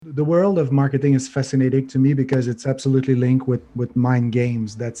the world of marketing is fascinating to me because it's absolutely linked with mind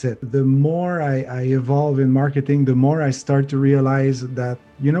games. That's it. The more I evolve in marketing, the more I start to realize that,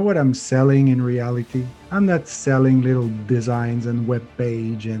 you know what I'm selling in reality? I'm not selling little designs and web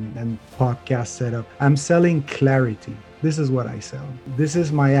page and podcast setup. I'm selling clarity. This is what I sell. This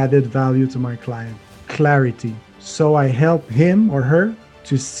is my added value to my client. Clarity. So I help him or her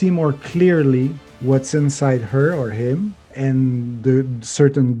to see more clearly what's inside her or him and the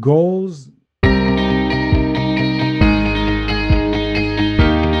certain goals.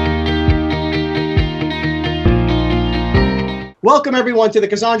 Welcome, everyone, to the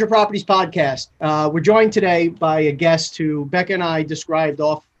Cassandra Properties Podcast. We're joined today by a guest who Becca and I described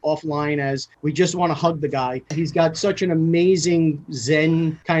offline as we just want to hug the guy. He's got such an amazing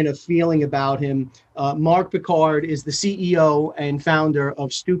Zen kind of feeling about him. Mark Picard is the CEO and founder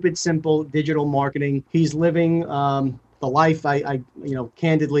of Stupid Simple Digital Marketing. He's living the life I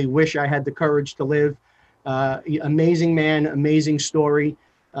candidly wish I had the courage to live. Amazing man, amazing story.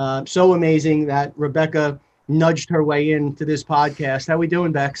 So amazing that Rebecca nudged her way into this podcast. How we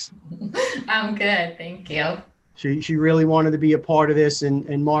doing, Bex? I'm good, thank you. She really wanted to be a part of this,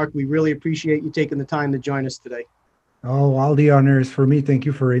 and Mark, we really appreciate you taking the time to join us today. Oh, all the honors for me. Thank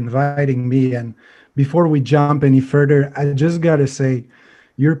you for inviting me. And before we jump any further, I just got to say,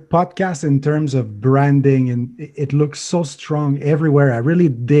 your podcast in terms of branding, and it looks so strong everywhere. I really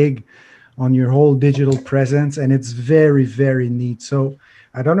dig on your whole digital presence, and it's very, very neat. So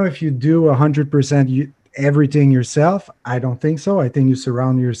I don't know if you do 100% everything yourself. I don't think so. I think you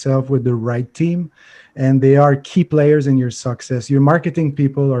surround yourself with the right team, and they are key players in your success. Your marketing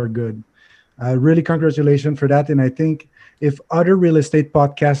people are good. Really congratulations for that. And I think if other real estate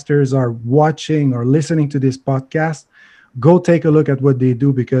podcasters are watching or listening to this podcast, go take a look at what they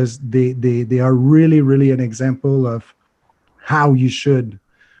do, because they are really, really an example of how you should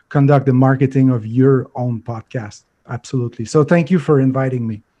conduct the marketing of your own podcast. Absolutely. So thank you for inviting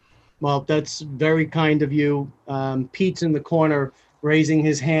me. Well, that's very kind of you. Pete's in the corner raising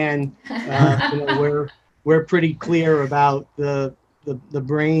his hand. We're pretty clear about the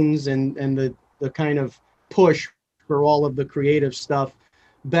brains and the kind of push for all of the creative stuff.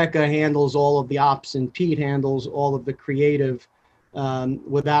 Becca handles all of the ops and Pete handles all of the creative.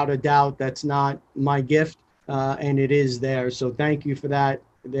 Without a doubt, that's not my gift, and it is theirs. So thank you for that.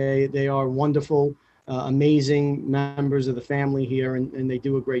 They are wonderful. Amazing members of the family here, and they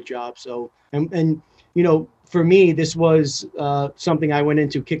do a great job. So, and for me, this was something I went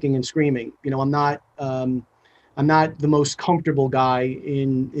into kicking and screaming. I'm not the most comfortable guy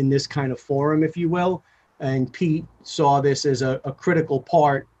in this kind of forum, if you will. And Pete saw this as a critical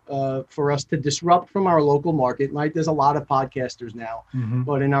part for us to disrupt from our local market. Right, there's a lot of podcasters now,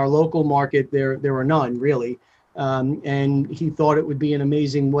 but in our local market, there are none really. And he thought it would be an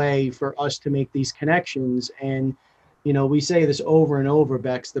amazing way for us to make these connections. And, we say this over and over,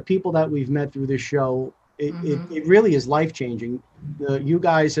 Bex, the people that we've met through this show, it really is life-changing. You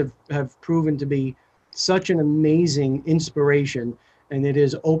guys have proven to be such an amazing inspiration, and it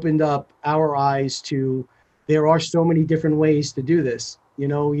has opened up our eyes to, there are so many different ways to do this.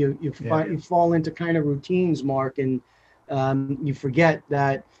 You fall into kind of routines, Mark, and you forget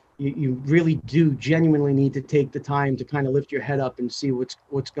that you really do genuinely need to take the time to kind of lift your head up and see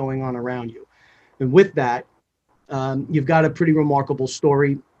what's going on around you. And with that, you've got a pretty remarkable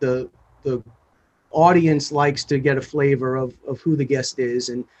story. The audience likes to get a flavor of who the guest is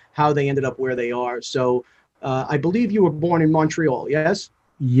and how they ended up where they are. So I believe you were born in Montreal, yes?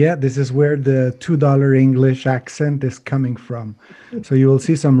 Yeah, this is where the $2 English accent is coming from. So you will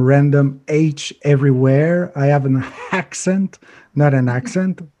see some random H everywhere. I have an accent, not an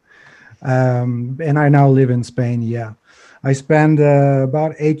accent. And I now live in Spain. Yeah, I spent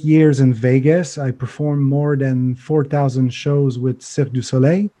about 8 years in Vegas. I performed more than 4,000 shows with Cirque du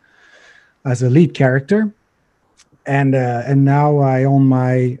Soleil as a lead character, and now I own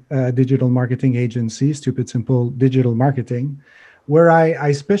my digital marketing agency, Stupid Simple Digital Marketing, where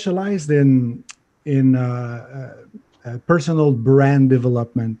I specialized in personal brand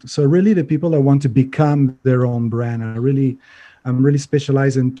development. So really, the people that want to become their own brand. I'm really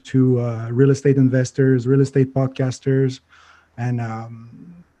specialized into real estate investors, real estate podcasters, and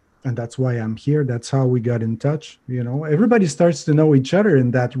that's why I'm here. That's how we got in touch. Everybody starts to know each other in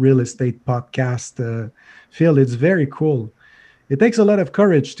that real estate podcast field. It's very cool. It takes a lot of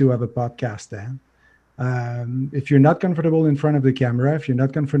courage to have a podcast. If you're not comfortable in front of the camera, if you're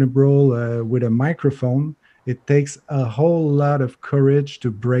not comfortable with a microphone, it takes a whole lot of courage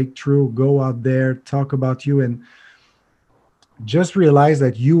to break through, go out there, talk about you, and just realize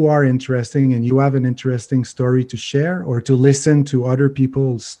that you are interesting and you have an interesting story to share or to listen to other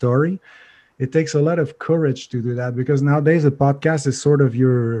people's story. It takes a lot of courage to do that, because nowadays a podcast is sort of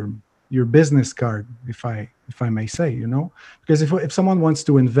your business card, if I may say, because if someone wants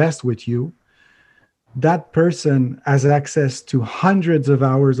to invest with you, that person has access to hundreds of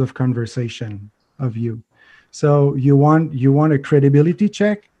hours of conversation of you. So you want a credibility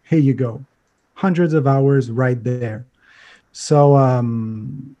check, here you go, hundreds of hours right there. So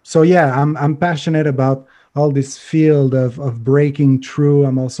yeah, I'm passionate about all this field of breaking through.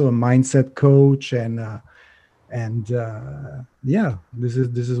 I'm also a mindset coach, and yeah, this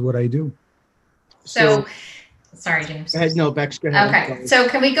is what I do. So, sorry, James. Go ahead. No, Bex, go ahead. Okay. So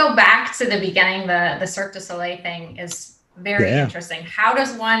can we go back to the beginning? The Cirque du Soleil thing is very interesting. How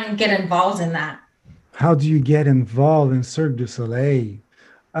does one get involved in that? How do you get involved in Cirque du Soleil?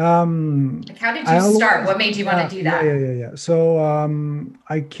 Like, how did you start? What made you want to do that? Yeah. So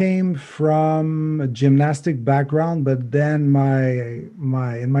I came from a gymnastic background, but then in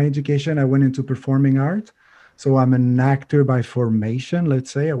my education, I went into performing art. So I'm an actor by formation.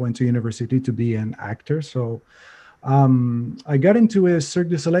 Let's say I went to university to be an actor. So I got into a Cirque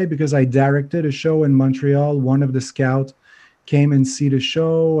du Soleil because I directed a show in Montreal. One of the scouts came and see the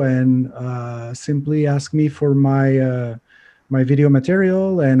show and simply asked me for my video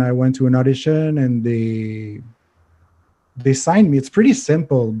material, and I went to an audition, and they signed me. It's pretty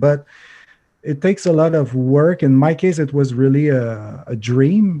simple, but it takes a lot of work. In my case, it was really a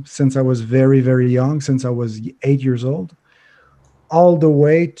dream since I was very, very young, since I was 8 years old, all the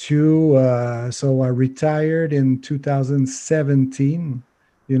way to, so I retired in 2017,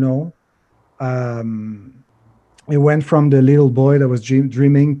 it went from the little boy that was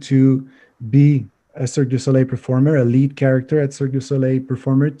dreaming to be a Cirque du Soleil performer, a lead character at Cirque du Soleil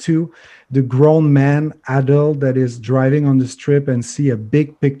performer, to the grown man adult that is driving on the strip and see a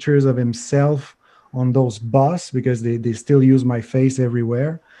big pictures of himself on those bus, because they still use my face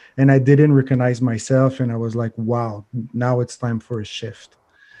everywhere. And I didn't recognize myself. And I was like, wow, now it's time for a shift.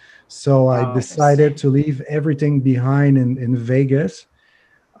 So I decided to leave everything behind in Vegas.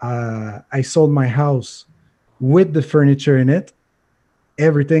 I sold my house with the furniture in it.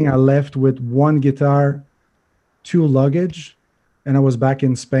 Everything. I left with one guitar, 2 luggage, and I was back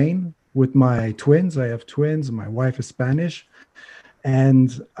in Spain with my twins. I have twins. My wife is Spanish. And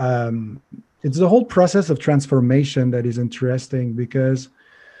it's the whole process of transformation that is interesting, because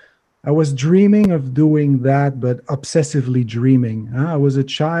I was dreaming of doing that, but obsessively dreaming. I was a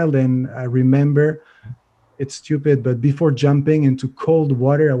child, and I remember, it's stupid, but before jumping into cold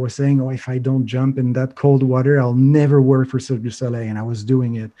water, I was saying, if I don't jump in that cold water, I'll never work for Cirque du Soleil. And I was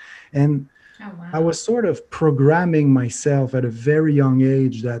doing it. And I was sort of programming myself at a very young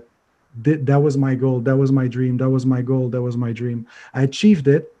age that was my goal. That was my dream. That was my goal. That was my dream. I achieved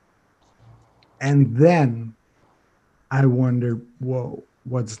it. And then I wondered, whoa,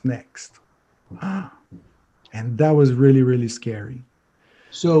 what's next? And that was really, really scary.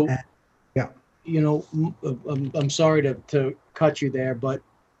 So, I'm sorry to cut you there, but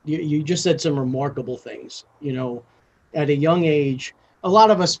you just said some remarkable things. At a young age, a lot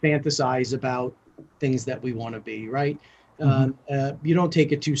of us fantasize about things that we want to be, right? Mm-hmm. You don't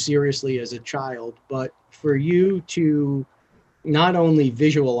take it too seriously as a child, but for you to not only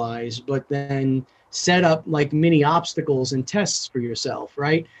visualize, but then set up like mini obstacles and tests for yourself,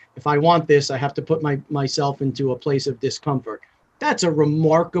 right? If I want this, I have to put myself into a place of discomfort. That's a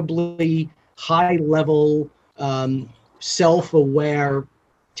remarkably high level, self-aware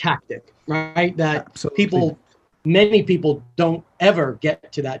tactic, right? That Absolutely. Many people don't ever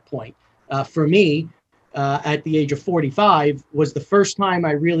get to that point. For me, at the age of 45 was the first time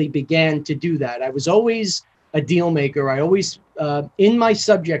I really began to do that. I was always a deal maker. I always, in my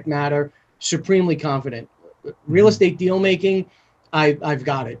subject matter, supremely confident. Real estate deal making, I've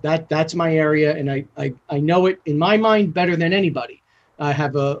got it. That's my area, and I know it in my mind better than anybody. I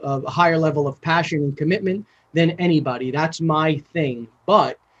have a higher level of passion and commitment than anybody. That's my thing.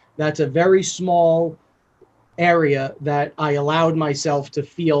 But that's a very small area that I allowed myself to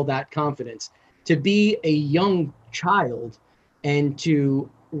feel that confidence. To be a young child and to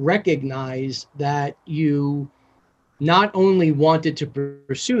recognize that you not only wanted to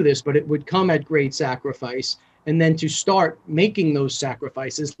pursue this, but it would come at great sacrifice. And then to start making those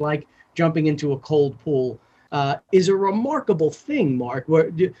sacrifices, like jumping into a cold pool, is a remarkable thing, Mark.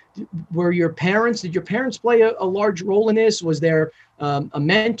 Did your parents play a large role in this? Was there a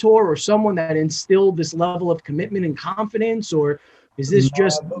mentor or someone that instilled this level of commitment and confidence, or is this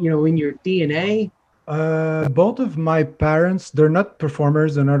just, in your DNA? Both of my parents, they're not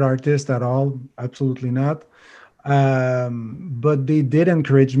performers, they're not artists at all. Absolutely not. But they did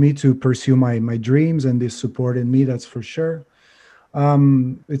encourage me to pursue my dreams, and they supported me, that's for sure.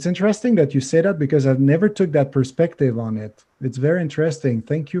 It's interesting that you say that because I've never took that perspective on it. It's very interesting.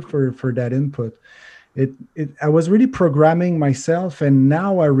 Thank you for that input. I was really programming myself, and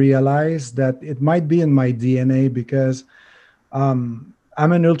now I realize that it might be in my DNA because I'm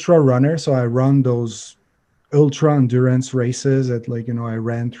an ultra runner, so I run those ultra endurance races at, like, I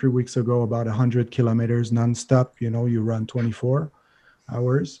ran 3 weeks ago about 100 kilometers nonstop. You run 24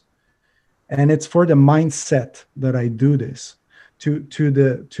 hours, and it's for the mindset that I do this to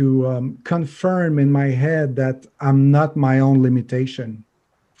confirm in my head that I'm not my own limitation.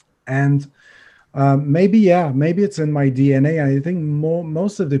 And maybe it's in my DNA. I think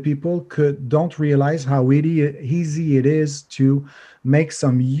most of the people don't realize how easy it is to make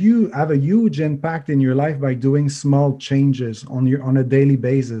have a huge impact in your life by doing small changes on a daily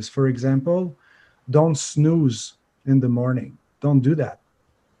basis. For example, don't snooze in the morning. Don't do that.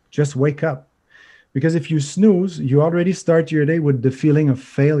 Just wake up. Because if you snooze, you already start your day with the feeling of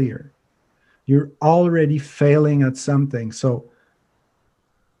failure. You're already failing at something. So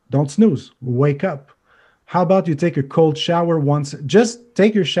don't snooze. Wake up. How about you take a cold shower once? Just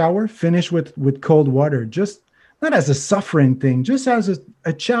take your shower, finish with cold water. Just not as a suffering thing, just as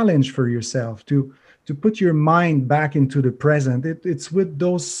a challenge for yourself to put your mind back into the present. It's with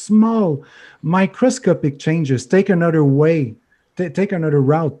those small microscopic changes. Take another way. Take another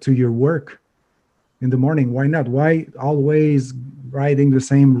route to your work in the morning. Why not? Why always riding the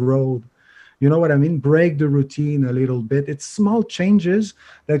same road? You know what I mean? Break the routine a little bit. It's small changes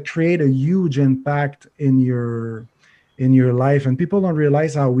that create a huge impact in your life, and people don't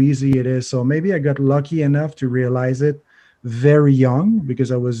realize how easy it is. So maybe I got lucky enough to realize it very young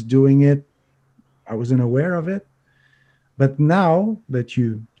because I was doing it. I wasn't aware of it. But now that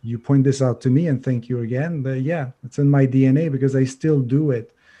you point this out to me, and thank you again, yeah, it's in my DNA because I still do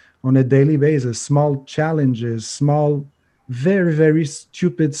it on a daily basis. Small challenges, small, very, very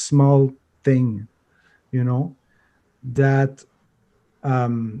stupid small thing, that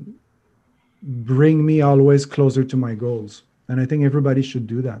bring me always closer to my goals. And I think everybody should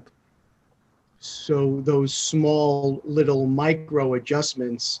do that. So those small little micro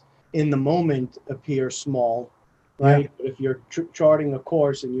adjustments in the moment appear small, right? Yeah. But if you're charting a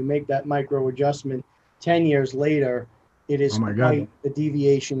course and you make that micro adjustment 10 years later, it is quite a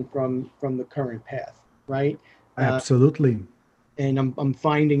deviation from the current path, right? Absolutely. And I'm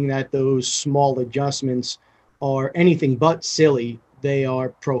finding that those small adjustments are anything but silly. They are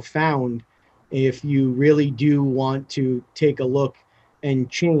profound if you really do want to take a look and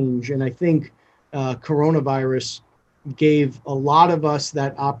change. And I think coronavirus gave a lot of us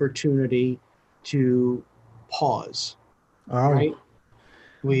that opportunity to pause, right?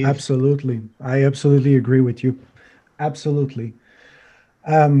 Absolutely. I absolutely agree with you. Absolutely.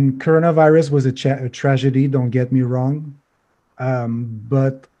 Coronavirus was a tragedy, don't get me wrong.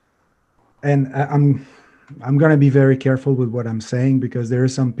 But I'm going to be very careful with what I'm saying because there are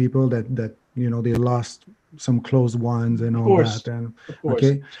some people that they lost some close ones and all that. And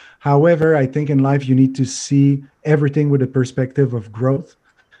okay. However, I think in life you need to see everything with a perspective of growth.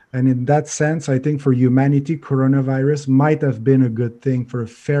 And in that sense, I think for humanity, coronavirus might have been a good thing for a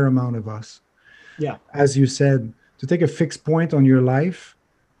fair amount of us. Yeah. As you said, to take a fixed point on your life,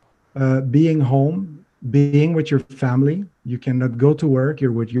 being home, being with your family. You cannot go to work.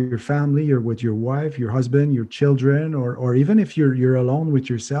 You're with your family. You're with your wife, your husband, your children, or even if you're alone with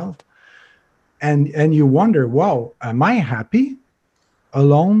yourself, and you wonder, wow, am I happy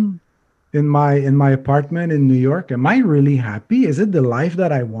alone in my apartment in New York? Am I really happy? Is it the life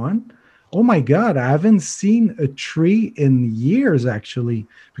that I want? Oh my God, I haven't seen a tree in years actually,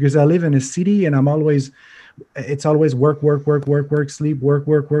 because I live in a city and it's always work, sleep, work,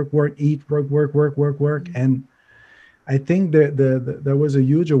 eat, work. And I think that there was a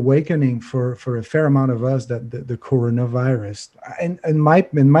huge awakening for a fair amount of us that the coronavirus, and in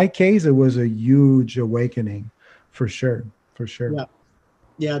my case, it was a huge awakening for sure.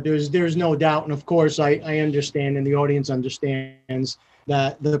 Yeah, there's no doubt. And of course, I understand, and the audience understands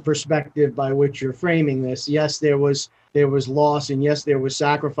that the perspective by which you're framing this. Yes, there was loss, and yes, there was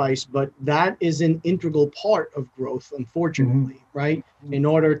sacrifice, but that is an integral part of growth, unfortunately, right? In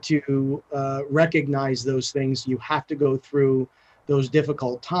order to recognize those things, you have to go through those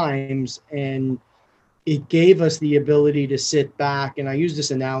difficult times, and it gave us the ability to sit back. And I use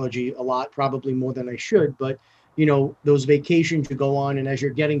this analogy a lot, probably more than I should, but those vacations you go on, and as you're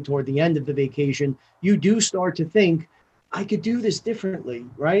getting toward the end of the vacation, you do start to think, I could do this differently,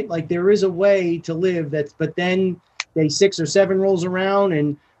 right? Like there is a way to live but then day 6 or 7 rolls around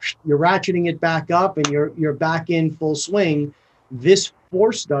and you're ratcheting it back up and you're back in full swing. This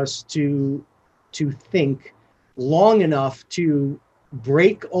forced us to think long enough to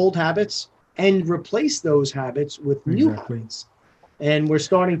break old habits and replace those habits with new habits. And we're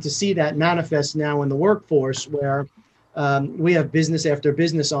starting to see that manifest now in the workforce, where we have business after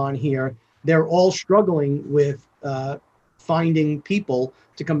business on here. They're all struggling with finding people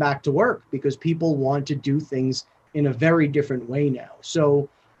to come back to work because people want to do things in a very different way now. So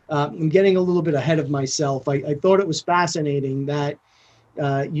I'm getting a little bit ahead of myself. I thought it was fascinating that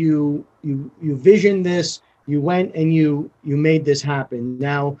you visioned this, you went and you made this happen.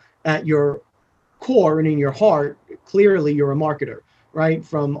 Now, at your core and in your heart, clearly you're a marketer, right?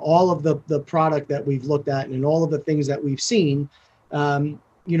 From all of the product that we've looked at and all of the things that we've seen,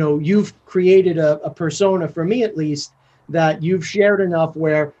 you've created a persona, for me at least, that you've shared enough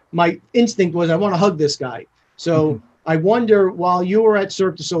where my instinct was, I want to hug this guy. So I wonder, while you were at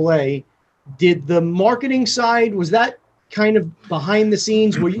Cirque du Soleil, did the marketing side, was that kind of behind the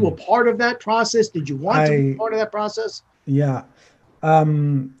scenes? Were you a part of that process? Did you want to be part of that process? Yeah.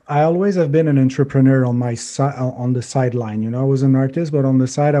 I always have been an entrepreneur on my side, on the sideline. I was an artist, but on the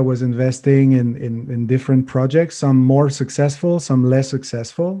side, I was investing in different projects, some more successful, some less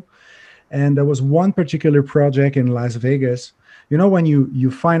successful. And there was one particular project in Las Vegas. When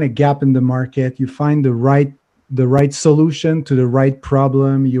you find a gap in the market, you find the right solution to the right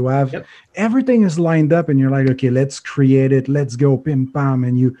problem. You have everything is lined up, and you're like, okay, let's create it. Let's go, pim pam,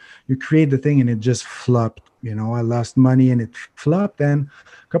 and you create the thing, and it just flopped. I lost money and it flopped. And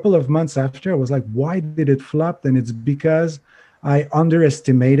a couple of months after, I was like, why did it flop? And it's because I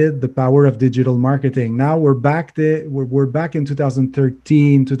underestimated the power of digital marketing. Now we're back we're back in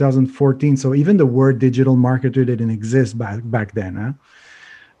 2013, 2014. So even the word digital marketer didn't exist back then.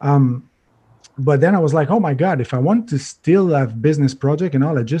 But then I was like, oh my God, if I want to still have business project and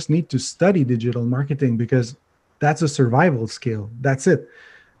all, I just need to study digital marketing, because that's a survival skill. That's it.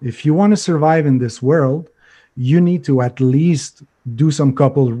 If you want to survive in this world, you need to at least do some go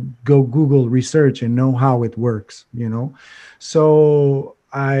Google research and know how it works, So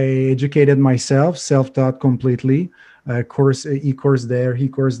I educated myself, self-taught completely, e-course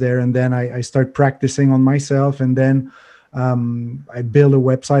there. And then I start practicing on myself. And then I build a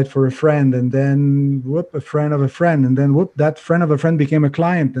website for a friend, and then a friend of a friend. And then that friend of a friend became a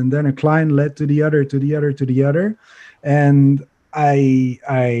client. And then a client led to the other, to the other, to the other. And I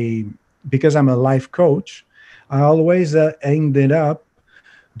because I'm a life coach, I always ended up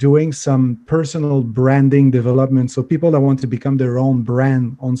doing some personal branding development. So people that want to become their own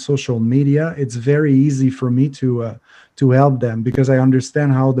brand on social media, it's very easy for me to help them, because I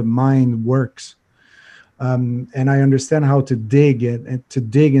understand how the mind works. And I understand how to dig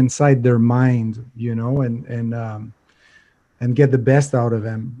inside their mind, and get the best out of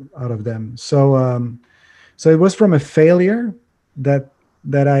them. So it was from a failure that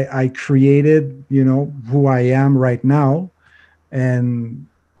I created, who I am right now. And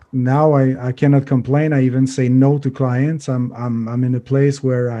now I cannot complain. I even say no to clients. I'm in a place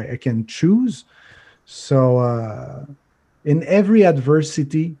where I can choose. So in every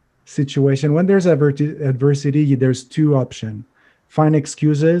adversity situation, when there's adversity, there's two options: find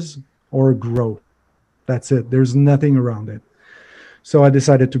excuses or grow. That's it. There's nothing around it. So I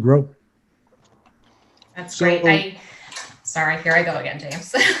decided to grow. That's great. Sorry, here I go again,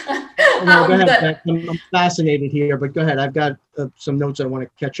 James. No, go ahead. I'm fascinated here, but go ahead. I've got some notes I want to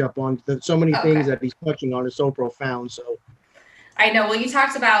catch up on. So many things that he's touching on are so profound. So I know. Well, you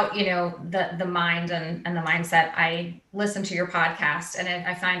talked about, the mind and the mindset. I listened to your podcast, and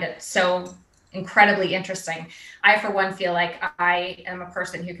I find it so incredibly interesting. I, for one, feel like I am a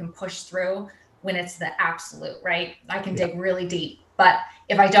person who can push through when it's the absolute, right? I can dig really deep. But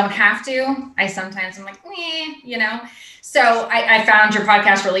if I don't have to, I'm like, So I found your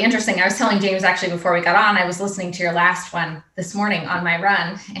podcast really interesting. I was telling James, actually, before we got on, I was listening to your last one this morning on my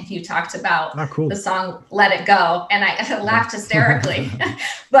run, and you talked about the song Let It Go. And I laughed hysterically.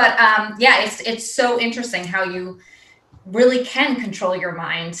 But it's so interesting how you really can control your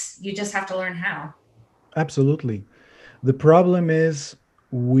mind. You just have to learn how. Absolutely. The problem is,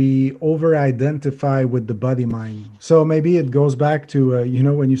 we over-identify with the body mind. So maybe it goes back to,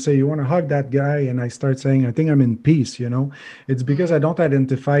 when you say you want to hug that guy, and I start saying, I think I'm in peace, it's because I don't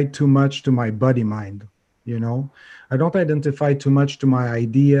identify too much to my body mind, I don't identify too much to my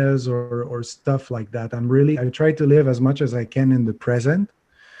ideas or stuff like that. I try to live as much as I can in the present.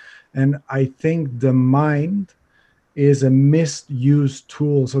 And I think the mind is a misused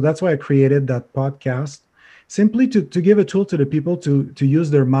tool. So that's why I created that podcast, simply to give a tool to the people to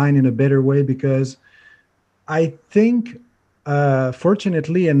use their mind in a better way, because I think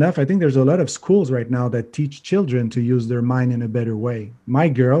Fortunately enough, I think there's a lot of schools right now that teach children to use their mind in a better way. My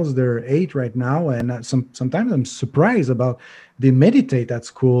girls, they're 8 right now, and sometimes I'm surprised about they meditate at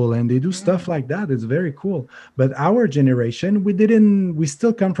school and they do stuff Mm. like that. It's very cool. But our generation, we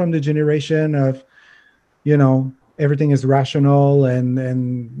still come from the generation of, everything is rational, and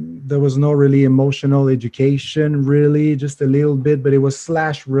there was no really emotional education, really, just a little bit, but it was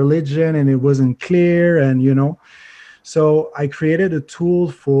slash religion and it wasn't clear, and so I created a tool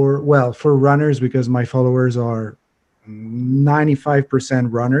for runners, because my followers are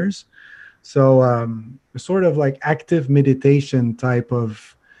 95% runners. So sort of like active meditation type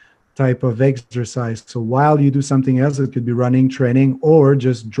of exercise. So while you do something else, it could be running, training, or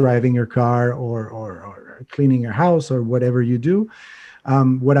just driving your car, or cleaning your house, or whatever you do.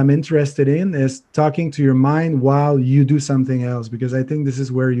 What I'm interested in is talking to your mind while you do something else, because I think this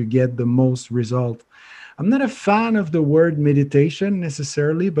is where you get the most result. I'm not a fan of the word meditation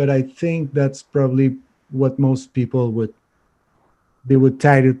necessarily, but I think that's probably what most people would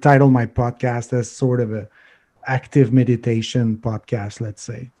title my podcast as sort of a active meditation podcast, let's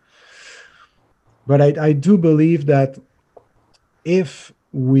say. But I do believe that if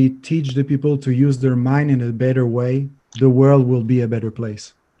we teach the people to use their mind in a better way, the world will be a better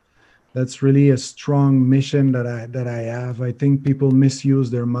place. That's really a strong mission that I have. I think people misuse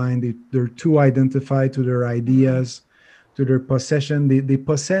their mind. They're too identified to their Mm. ideas, to their possession. They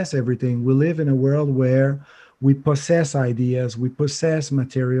possess everything. We live in a world where we possess ideas, we possess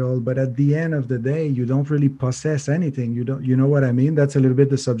material, but at the end of the day, you don't really possess anything. You know what I mean? That's a little bit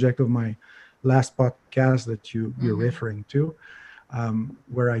the subject of my last podcast that you're Hmm. referring to,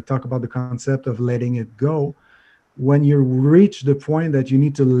 where I talk about the concept of letting it go. When you reach the point that you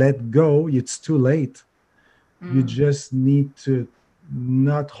need to let go, it's too late. You Mm. just need to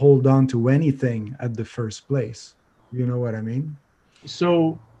not hold on to anything at the first place. You know what I mean?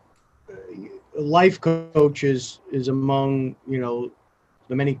 So, life coach is among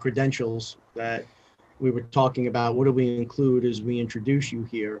the many credentials that we were talking about. What do we include as we introduce you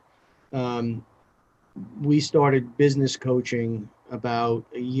here? Um, we started business coaching about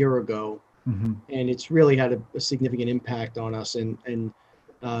a year ago, Hmm. and it's really had a significant impact on us. And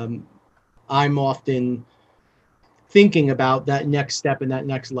um, I'm often thinking about that next step and that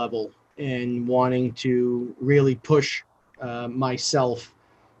next level, and wanting to really push myself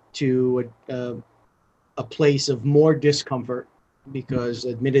to a place of more discomfort, because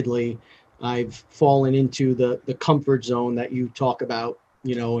admittedly I've fallen into the comfort zone that you talk about,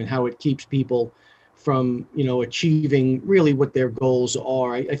 and how it keeps people from achieving really what their goals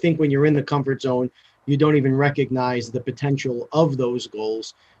are. I think when you're in the comfort zone, you don't even recognize the potential of those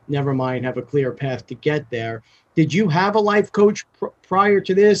goals, never mind have a clear path to get there. Did you have a life coach prior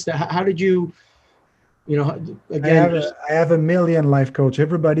to this? How did you, I again, have just a, I have a million life coach.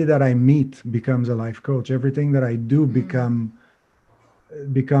 Everybody that I meet becomes a life coach. Everything that I do Mm.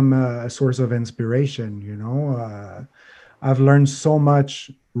 become a source of inspiration. I've learned so much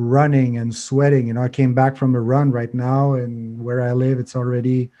running and sweating. I came back from a run right now, and where I live, it's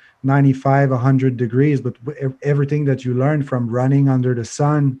already 95, 100 degrees. But everything that you learn from running under the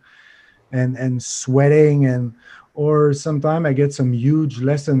sun and sweating, or sometime I get some huge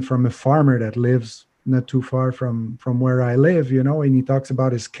lesson from a farmer that lives not too far from where I live, and he talks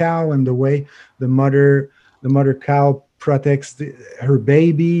about his cow and the way the mother cow protects her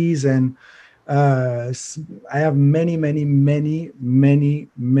babies. And uh, I have many, many, many, many,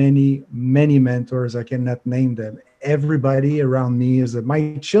 many, many mentors. I cannot name them. Everybody around me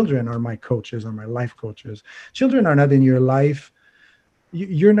my children are my coaches, or my life coaches. Children are not in your life.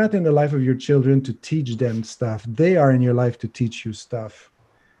 You're not in the life of your children to teach them stuff. They are in your life to teach you stuff.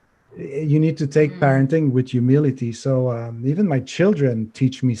 You need to take Mm. parenting with humility. So even my children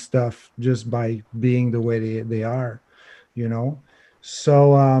teach me stuff just by being the way they are, you know.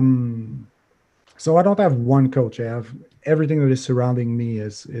 So so I don't have one coach. I have everything that is surrounding me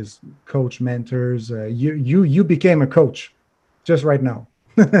is coach, mentors. You became a coach just right now.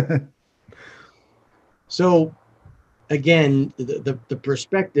 so again, the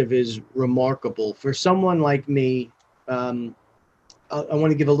perspective is remarkable for someone like me. Um, I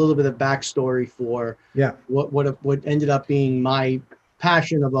want to give a little bit of backstory for Yeah. what ended up being my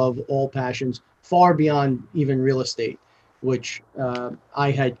passion above all passions, far beyond even real estate, which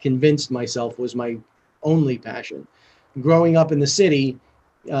I had convinced myself was my only passion. Growing up in the city,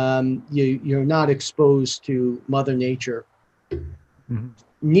 you're not exposed to Mother Nature Mhm.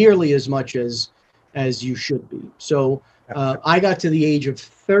 nearly as much as you should be. So Yeah. I got to the age of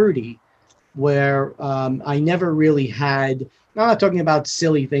 30 where I never really had I'm not talking about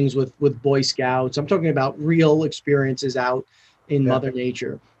silly things with Boy Scouts. I'm talking about real experiences out in Yeah. Mother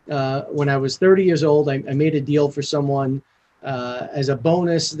Nature. When I was 30 years old, I made a deal for someone. As a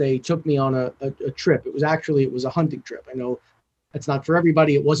bonus, they took me on a trip. It was a hunting trip. I know that's not for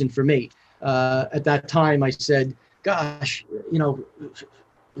everybody. It wasn't for me. At that time, I said, "Gosh,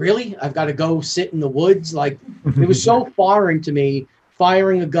 really? I've got to go sit in the woods." Like it was so foreign to me.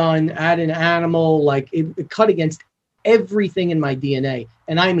 Firing a gun at an animal, like it cut against everything in my DNA,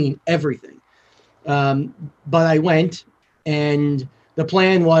 and I mean everything. But I went, and the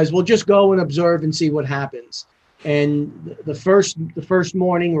plan was, we'll just go and observe and see what happens. And the first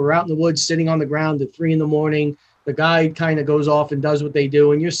morning, we're out in the woods, sitting on the ground at 3 a.m. The guide kind of goes off and does what they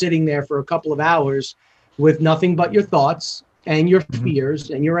do, and you're sitting there for a couple of hours with nothing but your thoughts and your Mhm. fears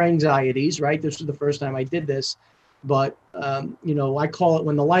and your anxieties. Right? This was the first time I did this, but I call it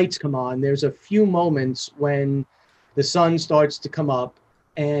when the lights come on. There's a few moments when the sun starts to come up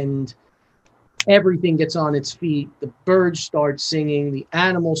and everything gets on its feet. The birds start singing, the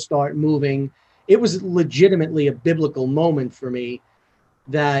animals start moving. It was legitimately a biblical moment for me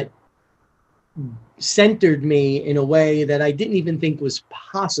that centered me in a way that I didn't even think was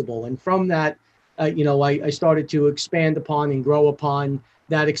possible. And from that, I started to expand upon and grow upon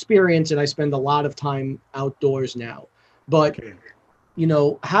that experience. And I spend a lot of time outdoors now. But Okay.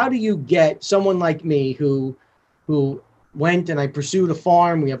 how do you get someone like me who went and I pursued a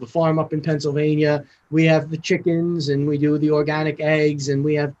farm? We have a farm up in Pennsylvania. We have the chickens and we do the organic eggs and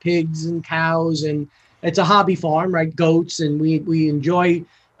we have pigs and cows and it's a hobby farm, right? Goats, and we enjoy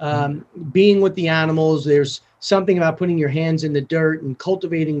being with the animals. There's something about putting your hands in the dirt and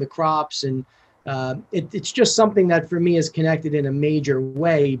cultivating the crops, and it's just something that for me is connected in a major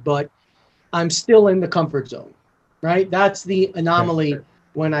way. But I'm still in the comfort zone, right? That's the Yeah. anomaly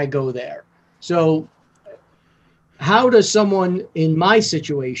when I go there. So, how does someone in my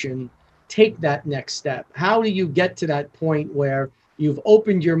situation take that next step? How do you get to that point where you've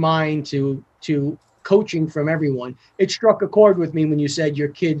opened your mind to coaching from everyone? It struck a chord with me when you said your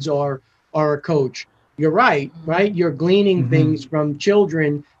kids are a coach. You're right, right? You're gleaning Hmm. things from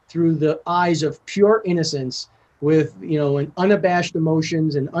children through the eyes of pure innocence with an unabashed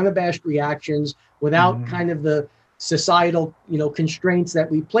emotions and unabashed reactions without Hmm. kind of the societal constraints that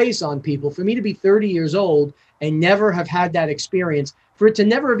we place on people. For me to be 30 years old and never have had that experience, for it to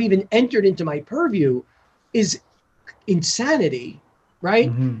never have even entered into my purview, is insanity,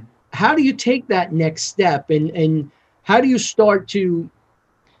 right? Hmm. How do you take that next step, and how do you start to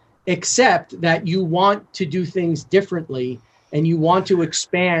accept that you want to do things differently and you want to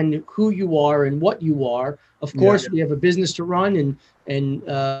expand who you are and what you are? Of Yeah. course, we have a business to run, and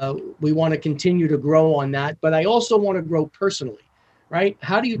we want to continue to grow on that, but I also want to grow personally, right?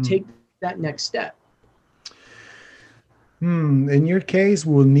 How do you take that next step? In your case,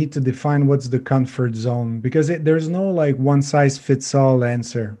 we'll need to define what's the comfort zone because there's no like one size fits all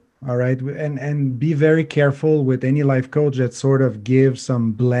answer. All right, and be very careful with any life coach that sort of gives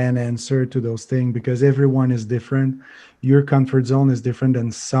some bland answer to those things because everyone is different. Your comfort zone is different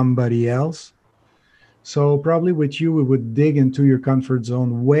than somebody else. So probably with you, we would dig into your comfort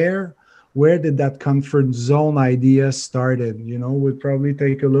zone. Where did that comfort zone idea started? We'd probably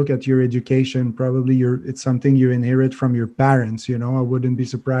take a look at your education. Probably it's something you inherit from your parents. I wouldn't be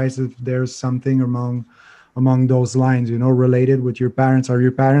surprised if there's something among those lines. Related with your parents. Are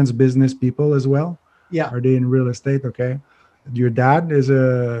your parents business people as well? Yeah. Are they in real estate? Okay. Your dad is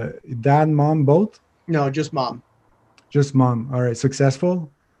a dad, mom, both? No, just mom. Just mom. All right.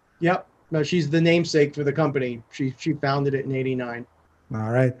 Successful? Yep. No, she's the namesake for the company. She founded it in '89.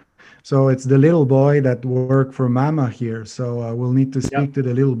 All right. So it's the little boy that worked for Mama here. So we'll need to speak Yep. to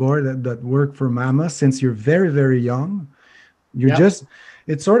the little boy that worked for Mama since you're very, very young. You're Yep. just,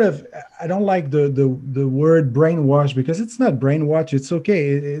 it's sort of, I don't like the word brainwash because it's not brainwash. It's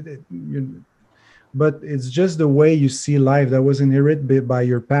okay. But it's just the way you see life that was inherited by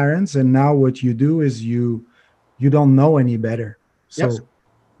your parents. And now what you do is you don't know any better. Yep. So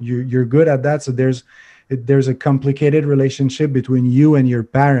you're good at that. So there's a complicated relationship between you and your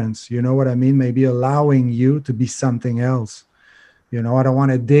parents. You know what I mean? Maybe allowing you to be something else. I don't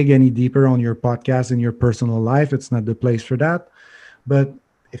want to dig any deeper on your podcast and your personal life. It's not the place for that. But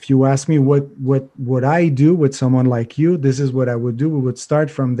if you ask me what would I do with someone like you, this is what I would do. We would start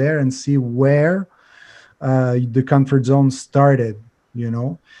from there and see where the comfort zone started. You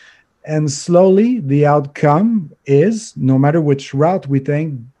know, and slowly the outcome is no matter which route we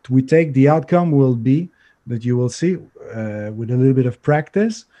take, the outcome will be that you will see with a little bit of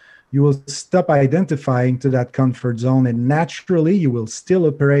practice you will stop identifying to that comfort zone and naturally you will still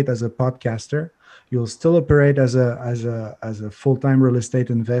operate as a podcaster. You'll still operate as a full-time real estate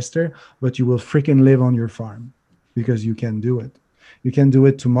investor, but you will freaking live on your farm because you can do it. You can do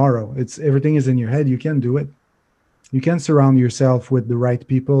it tomorrow. It's everything is in your head. You can do it. You can surround yourself with the right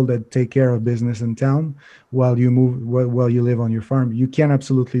people that take care of business in town while you move while you live on your farm. You can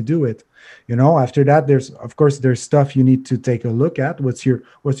absolutely do it. After that, there's of course there's stuff you need to take a look at. What's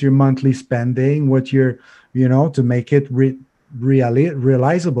your monthly spending? What your to make it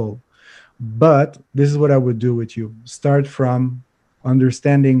realizable. But this is what I would do with you. Start from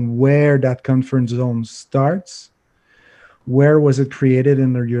understanding where that comfort zone starts. Where was it created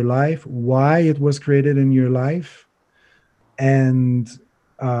in your life? Why it was created in your life? And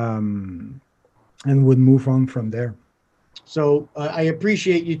would move on from there. So I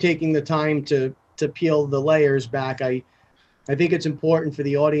appreciate you taking the time to peel the layers back. I think it's important for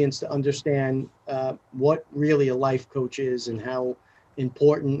the audience to understand what really a life coach is and how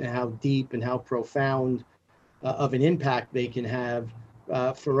important and how deep and how profound of an impact they can have.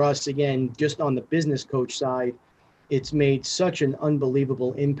 For us, again, just on the business coach side, it's made such an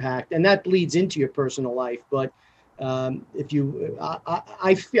unbelievable impact, and that bleeds into your personal life. But I'm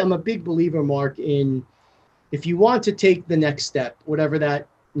a big believer, Mark, in if you want to take the next step, whatever that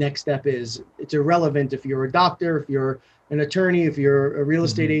next step is, it's irrelevant if you're a doctor, if you're an attorney, if you're a real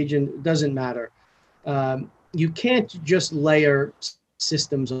estate agent, it doesn't matter. You can't just layer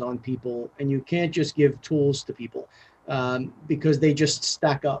systems on people, and you can't just give tools to people because they just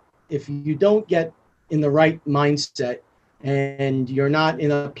stack up. If you don't get in the right mindset and you're not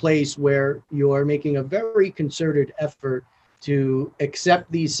in a place where you're making a very concerted effort to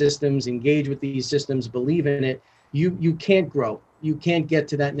accept these systems, engage with these systems, believe in it, you can't grow. You can't get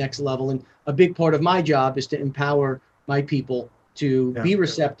to that next level. And a big part of my job is to empower my people to be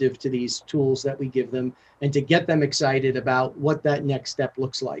receptive to these tools that we give them and to get them excited about what that next step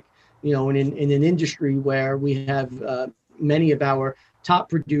looks like. And in an industry where we have many of our top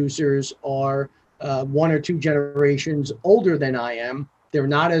producers are one or two generations older than I am, they're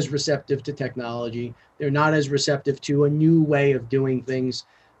not as receptive to technology. They're not as receptive to a new way of doing things.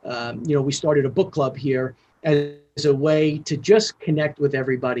 We started a book club here as a way to just connect with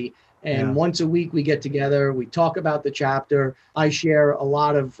everybody. And once a week we get together, we talk about the chapter. I share a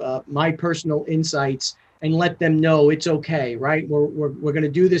lot of my personal insights and let them know it's okay, right? We're going to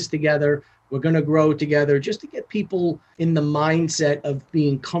do this together. We're going to grow together just to get people in the mindset of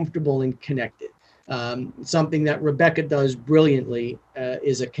being comfortable and connected. Something that Rebecca does brilliantly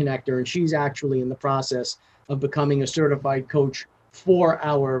is a connector, and she's actually in the process of becoming a certified coach for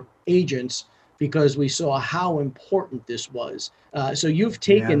our agents because we saw how important this was. So you've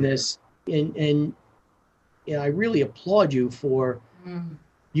taken this, and I really applaud you for.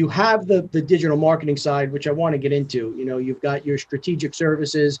 You have the digital marketing side, which I want to get into. You've got your strategic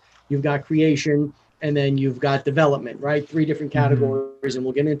services, you've got creation, and then you've got development, right? 3 different categories, and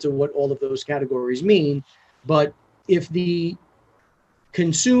we'll get into what all of those categories mean. But if the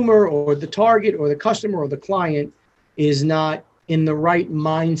consumer or the target or the customer or the client is not in the right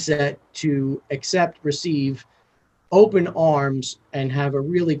mindset to accept, receive, open arms, and have a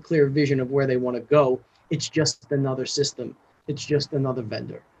really clear vision of where they want to go, it's just another system. It's just another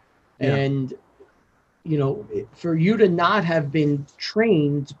vendor. And, for you to not have been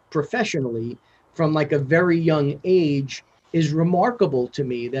trained professionally from like a very young age is remarkable to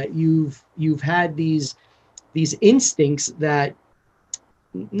me, that you've had these instincts that,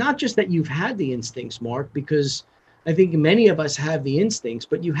 not just that you've had the instincts, Mark, because I think many of us have the instincts,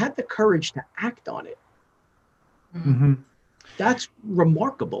 but you had the courage to act on it. That's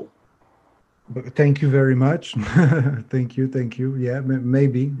remarkable. Thank you very much. Thank you. Yeah,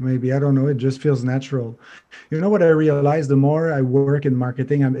 maybe, I don't know. It just feels natural. What I realize, the more I work in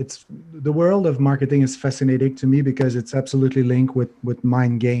marketing, it's the world of marketing is fascinating to me because it's absolutely linked with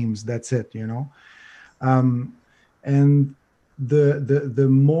mind games. That's it, and the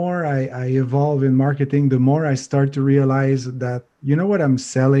more I evolve in marketing, the more I start to realize that, what I'm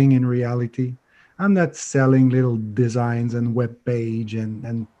selling in reality, I'm not selling little designs and web page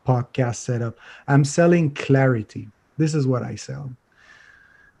and podcast setup. I'm selling clarity. This is what I sell.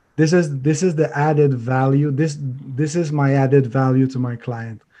 This is the added value. This is my added value to my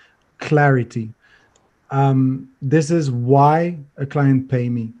client. Clarity. This is why a client pay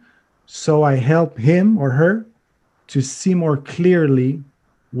me. So I help him or her to see more clearly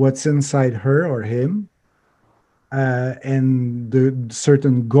what's inside her or him. And the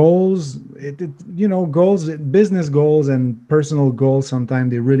certain goals, goals, business goals and personal goals,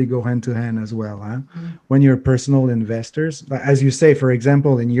 sometimes they really go hand to hand as well. When you're personal investors, as you say, for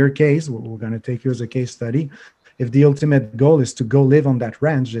example, in your case, we're going to take you as a case study. If the ultimate goal is to go live on that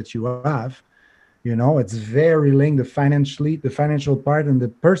ranch that you have, You know, it's very linked. The financial part and the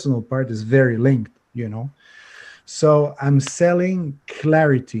personal part is very linked, you know. So I'm selling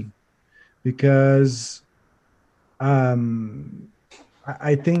clarity because um,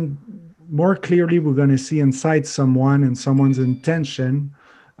 I think more clearly we're going to see inside someone and someone's intention.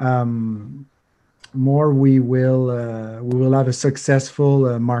 Um, More we will have a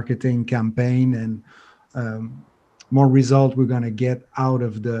successful marketing campaign, and more result we're going to get out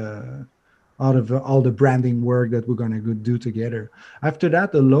of all the branding work that we're going to do together. After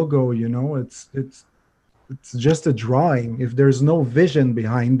that, the logo, you know, it's just a drawing. If there's no vision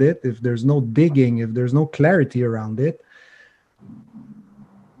behind it, if there's no digging, if there's no clarity around it,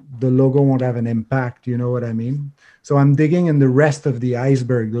 the logo won't have an impact. You know what I mean? So I'm digging in the rest of the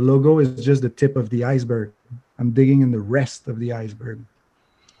iceberg. The logo is just the tip of the iceberg. I'm digging in the rest of the iceberg.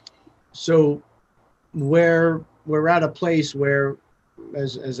 So we're at a place where,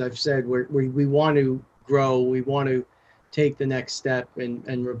 as I've said, we want to grow, we want to take the next step,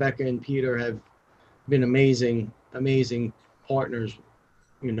 and Rebecca and Peter have been amazing partners,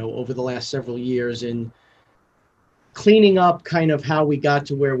 you know, over the last several years in cleaning up kind of how we got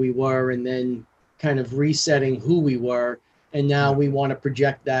to where we were, and then kind of resetting who we were, and now we want to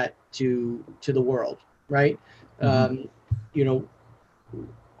project that to the world, right? Mm-hmm. You know,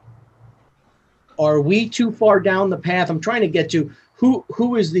 are we too far down the path? I'm trying to get to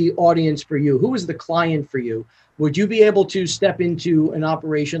who is the audience for you? Who is the client for you? Would you be able to step into an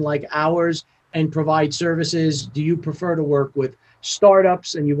operation like ours and provide services? Do you prefer to work with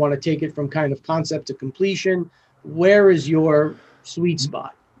startups and you want to take it from kind of concept to completion? Where is your sweet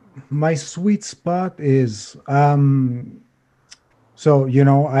spot? My sweet spot is so, you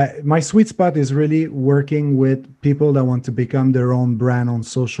know, my sweet spot is really working with people that want to become their own brand on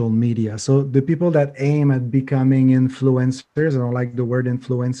social media. So the people that aim at becoming influencers, I don't like the word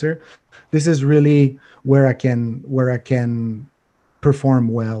influencer. This is really where I can perform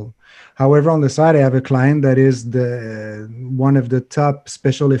well. However, on the side, I have a client that is the one of the top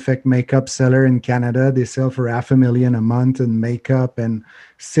special effect makeup seller in Canada. They sell for $500,000 a month in makeup and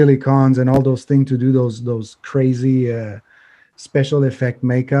silicons and all those things to do those crazy special effect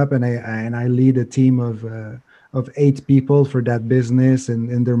makeup, and I lead a team of 8 people for that business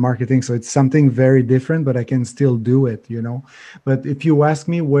and in their marketing. So it's something very different, but I can still do it, you know. But if you ask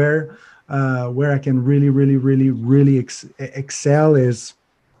me where I can really excel is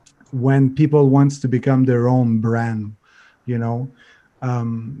when people wants to become their own brand, you know.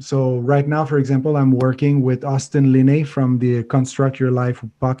 So right now, for example, I'm working with Austin Linne from the Construct Your Life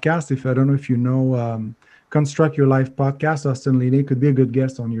podcast. If I don't know if you know Construct Your Life podcast, Austin Linne could be a good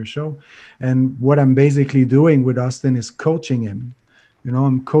guest on your show. And what I'm basically doing with Austin is coaching him. You know,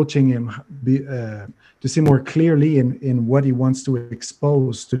 I'm coaching him to see more clearly in what he wants to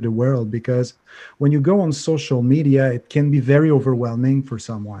expose to the world. Because when you go on social media, it can be very overwhelming for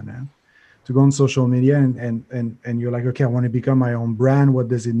someone. To go on social media and you're like, okay, I want to become my own brand. What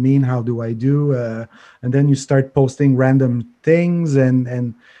does it mean? How do I do? And then you start posting random things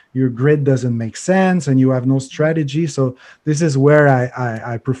and your grid doesn't make sense and you have no strategy. So this is where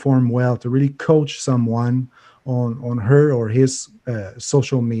I perform well, to really coach someone on her or his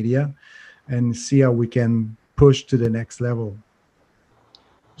social media and see how we can push to the next level.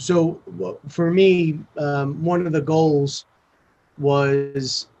 So for me, one of the goals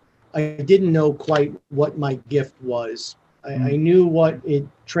was I didn't know quite what my gift was. I knew what it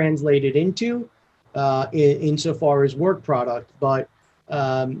translated into insofar as work product, but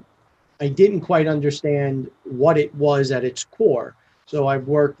I didn't quite understand what it was at its core. So I've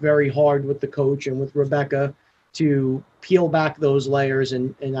worked very hard with the coach and with Rebecca to peel back those layers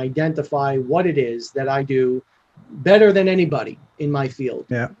and identify what it is that I do better than anybody in my field.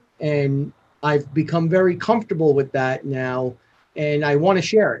 Yeah. And I've become very comfortable with that now, and I want to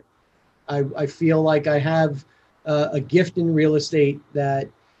share it. I feel like I have a gift in real estate that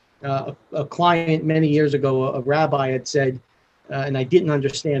a client many years ago, a rabbi had said, and I didn't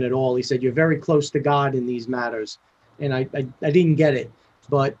understand at all. He said, "You're very close to God in these matters." And I didn't get it,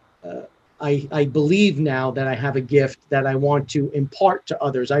 but I believe now that I have a gift that I want to impart to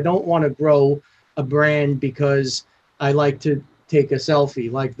others. I don't want to grow a brand because I like to take a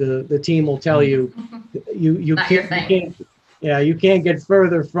selfie. Like the team will tell you, you can't get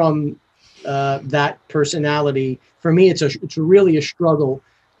further from that personality. For me, it's really a struggle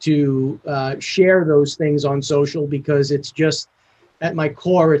to share those things on social because it's just at my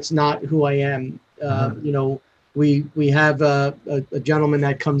core, it's not who I am. You know, we have a gentleman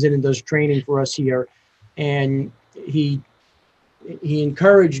that comes in and does training for us here, and he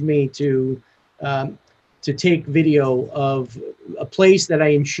encouraged me to take video of a place that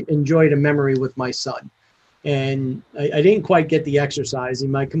I enjoyed a memory with my son. And I didn't quite get the exercise.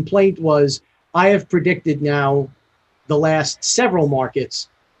 And my complaint was I have predicted now the last several markets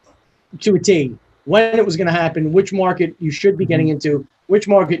to a T, when it was going to happen, which market you should be getting into, which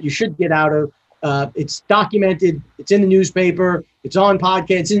market you should get out of. It's documented. It's in the newspaper. It's on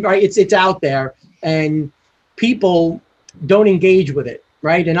podcasts. It's out there, and people don't engage with it,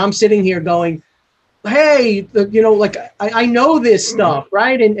 right? And I'm sitting here going, "Hey, like I know this stuff,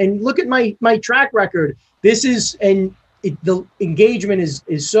 right? And look at my track record. This is the engagement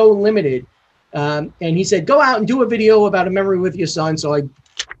is so limited." And he said, "Go out and do a video about a memory with your son." So I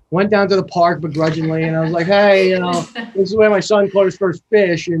went down to the park begrudgingly, and I was like, "Hey, this is where my son caught his first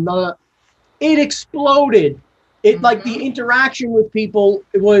fish," and it exploded. It like the interaction with people.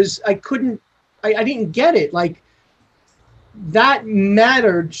 It was I didn't get it. Like that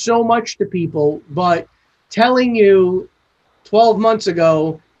mattered so much to people, but telling you 12 months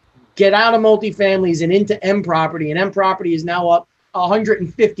ago, get out of multifamilies and into M property, and M property is now up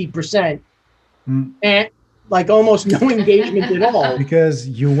 150%, and like almost no engagement at all. Because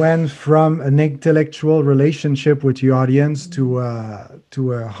you went from an intellectual relationship with your audience to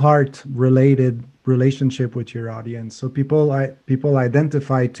a heart-related relationship with your audience. So people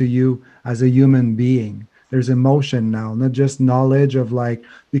identify to you as a human being. There's emotion now, not just knowledge of like,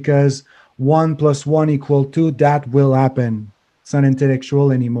 because 1 + 1 = 2, that will happen. It's not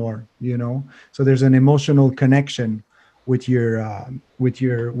intellectual anymore, So there's an emotional connection with your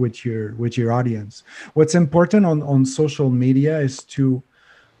audience. What's important on social media is to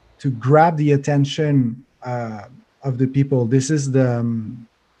grab the attention of the people. This is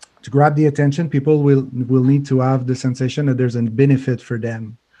to grab the attention. People will need to have the sensation that there's a benefit for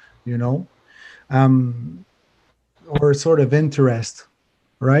them, or sort of interest,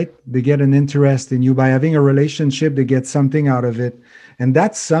 right? They get an interest in you by having a relationship. They get something out of it, and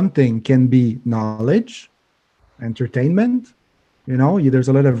that something can be knowledge, entertainment. There's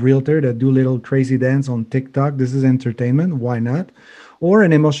a lot of realtors that do little crazy dance on TikTok. This is entertainment. Why not? Or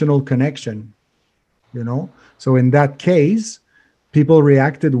an emotional connection, So in that case, people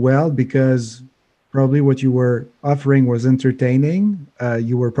reacted well because probably what you were offering was entertaining.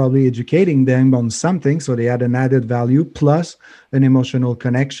 You were probably educating them on something, so they had an added value plus an emotional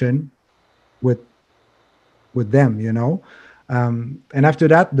connection with them, And after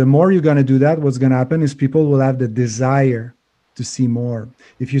that, the more you're going to do that, what's going to happen is people will have the desire to see more.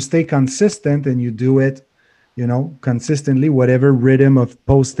 If you stay consistent and you do it, consistently, whatever rhythm of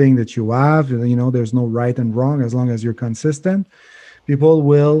posting that you have, there's no right and wrong as long as you're consistent. People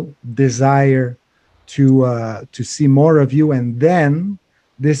will desire to see more of you, and then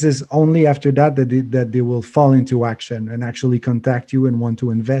this is only after that they will fall into action and actually contact you and want to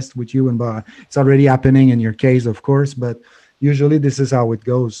invest with you. And it's already happening in your case, of course, but usually this is how it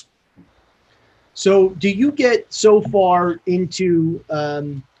goes. So do you get so far into,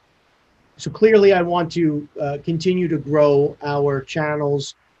 so clearly I want to continue to grow our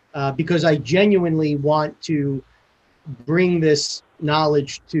channels because I genuinely want to bring this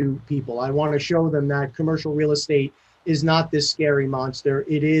knowledge to people. I want to show them that commercial real estate is not this scary monster.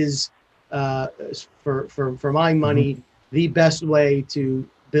 It is, for my money, the best way to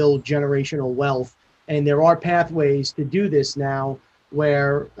build generational wealth. And there are pathways to do this now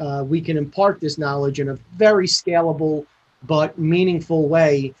where we can impart this knowledge in a very scalable but meaningful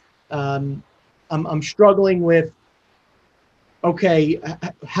way. I'm struggling with, okay,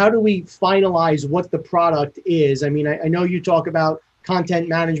 how do we finalize what the product is? I mean, I know you talk about content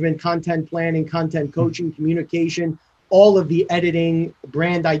management, content planning, content coaching, communication, all of the editing,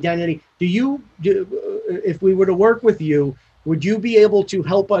 brand identity. If we were to work with you, would you be able to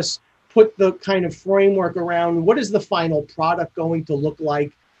help us put the kind of framework around what is the final product going to look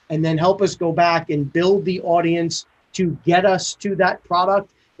like, and then help us go back and build the audience to get us to that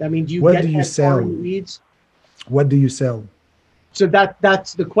product? I mean, what do you sell? What do you sell? So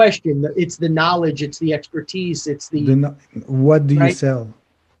that's the question. It's the knowledge, it's the expertise, it's what do you sell?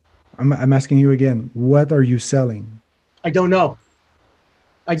 I'm asking you again. What are you selling? I don't know.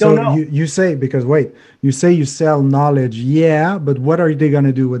 I don't know. You say, because wait, you say you sell knowledge, yeah, but what are they going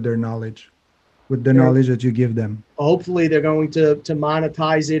to do with their knowledge, with the knowledge that you give them? Hopefully they're going to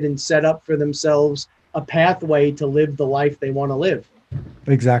monetize it and set up for themselves a pathway to live the life they want to live.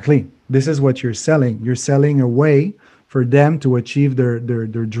 Exactly. This is what you're selling. You're selling a way for them to achieve their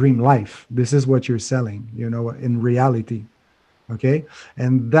dream life. This is what you're selling, in reality. Okay.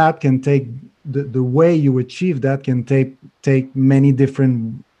 And that can take the way you achieve that can take many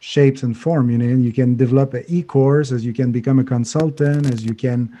different shapes and form. You can develop an e-course, as you can become a consultant, as you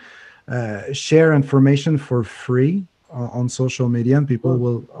can share information for free on social media, and people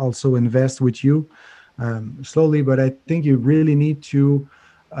will also invest with you slowly. But I think you really need to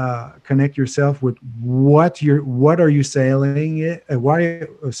connect yourself with what are you selling it,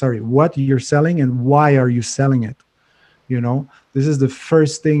 what you're selling and why are you selling it. This is the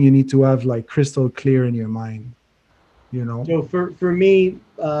first thing you need to have like crystal clear in your mind. So for me,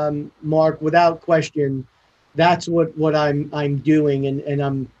 Mark, without question, that's what I'm doing,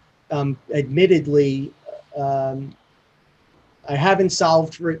 and I'm admittedly, um, I haven't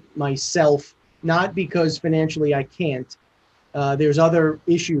solved for it myself, not because financially I can't. There's other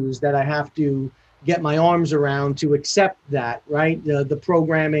issues that I have to get my arms around to accept that, right? The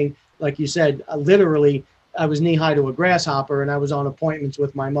programming, like you said, literally, I was knee high to a grasshopper, and I was on appointments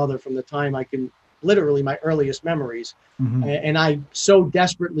with my mother from the time I can, literally my earliest memories. Mhm. And I so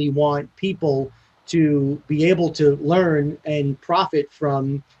desperately want people to be able to learn and profit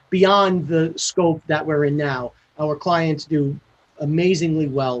from beyond the scope that we're in now. Our clients do amazingly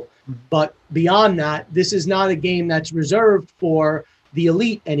well. But beyond that, this is not a game that's reserved for the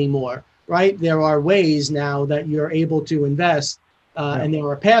elite anymore, right? There are ways now that you're able to invest, Yeah. and there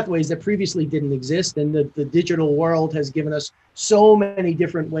are pathways that previously didn't exist. And the digital world has given us so many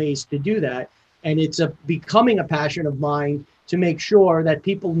different ways to do that. And it's becoming a passion of mine to make sure that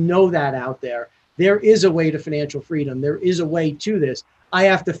people know that out there. There is a way to financial freedom. There is a way to this. I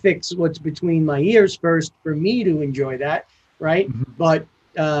have to fix what's between my ears first for me to enjoy that, right? Mhm. But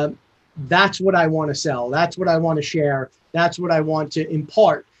uh, that's what I want to sell. That's what I want to share. That's what I want to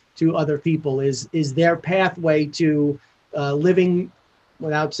impart to other people is their pathway to living,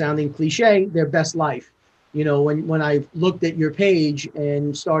 without sounding cliche, their best life. When I looked at your page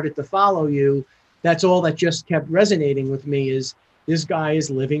and started to follow you, that's all that just kept resonating with me is this guy is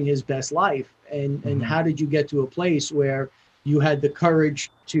living his best life. And Mhm. how did you get to a place where you had the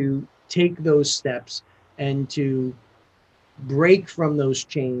courage to take those steps and to break from those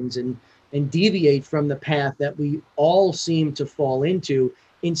chains and deviate from the path that we all seem to fall into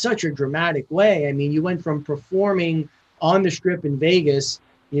in such a dramatic way? I mean, you went from performing on the strip in Vegas,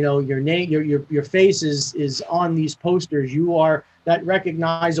 your name, your face is on these posters. You are that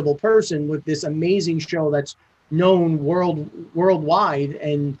recognizable person with this amazing show that's known worldwide.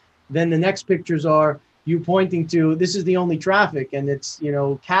 And then the next pictures are you pointing to this is the only traffic, and it's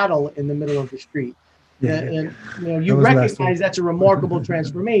cattle in the middle of the street. Yeah, yeah. And That you was last week. recognize that's a remarkable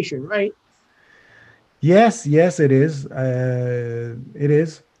transformation, right? Yes, yes, it is. It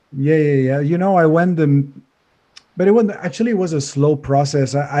is. Yeah, yeah, yeah. I went but it was a slow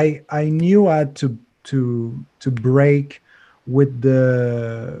process. I knew I had to break with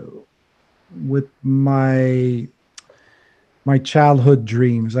my childhood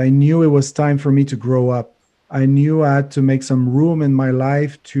dreams. I knew it was time for me to grow up. I knew I had to make some room in my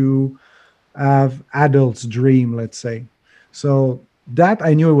life to have adults dream, let's say. So that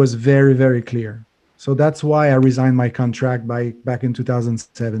I knew it was very, very clear. So that's why I resigned my contract back in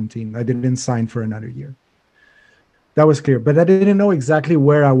 2017. I didn't sign for another year. That was clear, but I didn't know exactly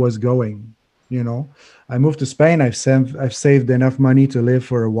where I was going. I moved to Spain. I've saved enough money to live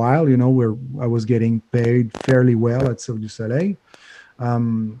for a while. Where I was getting paid fairly well at Cirque du Soleil,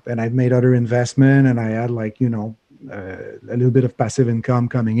 and I've made other investment, and I had a little bit of passive income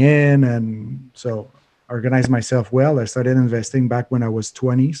coming in, and so organized myself well. I started investing back when I was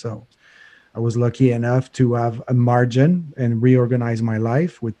 20, so I was lucky enough to have a margin and reorganize my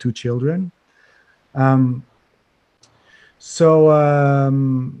life with two children. Um, so,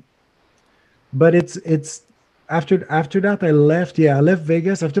 but it's after that I left. Yeah, I left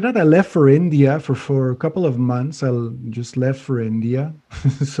Vegas. After that, I left for India for a couple of months. I just left for India.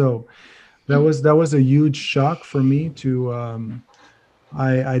 So that was a huge shock for me to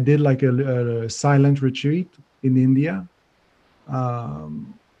I did like a silent retreat in India,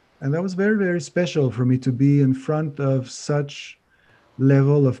 um, and that was very, very special for me to be in front of such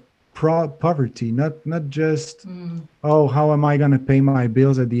level of poverty. Not just, Mm. oh, how am I going to pay my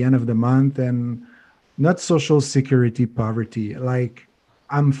bills at the end of the month, and not social security poverty. Like,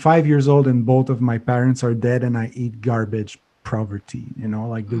 I'm 5 years old and both of my parents are dead and I eat garbage poverty.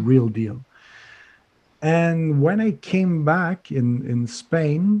 Like the real Mhm. deal. And when I came back in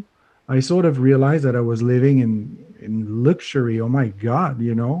Spain, I sort of realized that I was living in luxury. Oh my God,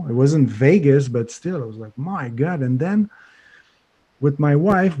 it wasn't Vegas, but still, I was like, my God. And then with my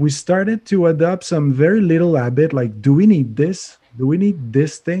wife, we started to adopt some very little habit. Like, do we need this? Do we need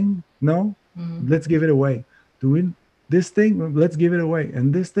this thing? No, Mm. let's give it away. Do we this thing? Let's give it away.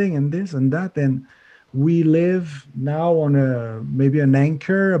 And this thing and this and that. And we live now on maybe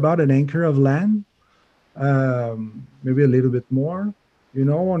about an acre of land, maybe a little bit more,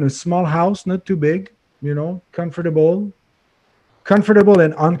 on a small house, not too big. comfortable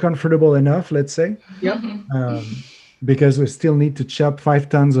and uncomfortable enough, let's say, Yep. um, because we still need to chop 5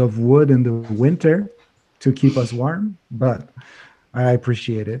 tons of wood in the winter to keep us warm. But I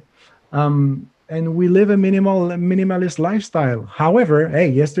appreciate it. And we live a minimalist lifestyle. However, hey,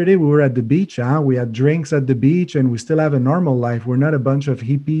 yesterday we were at the beach. We had drinks at the beach, and we still have a normal life. We're not a bunch of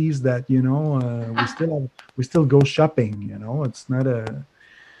hippies that we still go shopping. It's not a.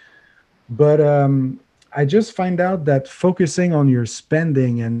 But I just find out that focusing on your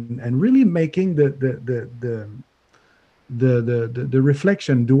spending and really making the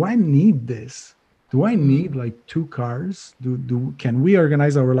reflection: do I need this? Do I need like 2 cars? Can we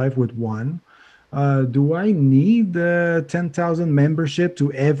organize our life with one? Do I need 10,000 membership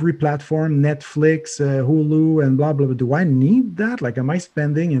to every platform, Netflix, Hulu, and blah, blah, blah? Do I need that? Like, am I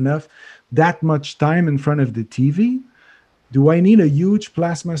spending enough that much time in front of the TV? Do I need a huge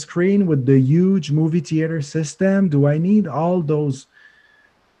plasma screen with the huge movie theater system? Do I need all those?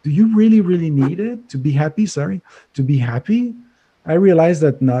 Do you really, really need it to be happy? Sorry, to be happy? I realized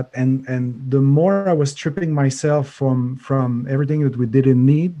that not. And the more I was stripping myself from everything that we didn't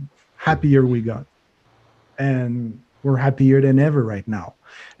need, happier we got. And we're happier than ever right now.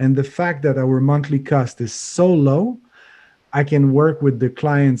 And the fact that our monthly cost is so low, I can work with the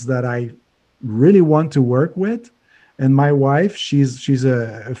clients that I really want to work with. And my wife, she's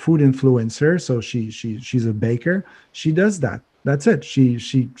a food influencer, so she's a baker. She does that. That's it.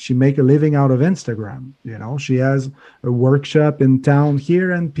 She make a living out of Instagram. She has a workshop in town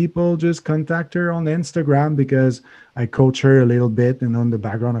here, and people just contact her on Instagram because I coach her a little bit, and on the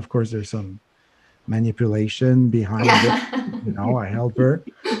background, of course, there's some manipulation behind it. I help her,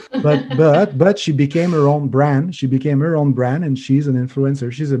 but she became her own brand. She became her own brand, and she's an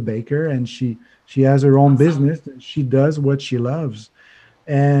influencer. She's a baker, and she has her own business, and she does what she loves.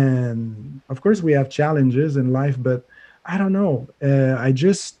 And of course, we have challenges in life, but I don't know. I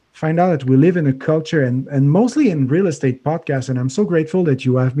just find out that we live in a culture, and mostly in real estate podcasts. And I'm so grateful that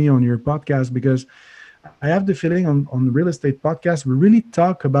you have me on your podcast, because I have the feeling on real estate podcasts, we really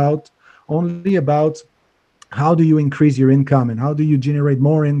talk only about how do you increase your income and how do you generate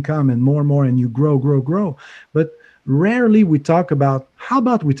more income and more, and you grow. But rarely we talk about, how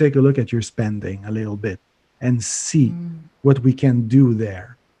about we take a look at your spending a little bit and see what we can do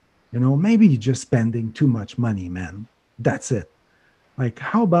there. Maybe you're just spending too much money, man. That's it. Like,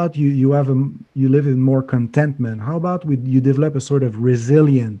 how about you live in more contentment? How about you develop a sort of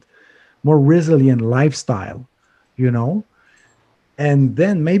more resilient lifestyle, and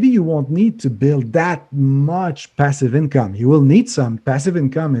then maybe you won't need to build that much passive income. You will need some. Passive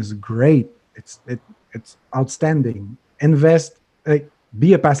income is great. It's outstanding. Invest,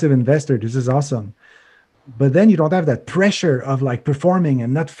 be a passive investor. This is awesome. But then you don't have that pressure of like performing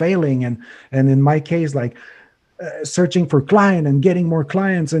and not failing. And in my case, like searching for client and getting more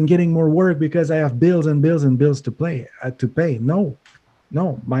clients and getting more work because I have bills and bills and bills to pay.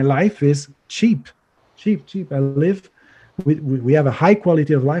 No, my life is cheap. I live. We have a high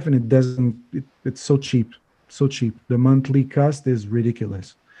quality of life, and it's so cheap. The monthly cost is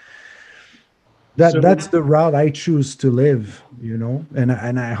ridiculous. That's the route I choose to live,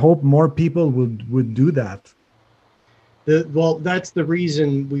 and I hope more people would do that. Well, that's the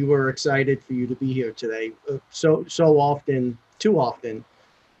reason we were excited for you to be here today. So often, too often,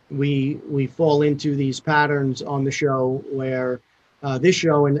 we fall into these patterns on the show where this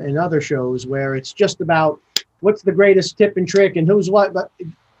show and other shows where it's just about what's the greatest tip and trick and who's what. But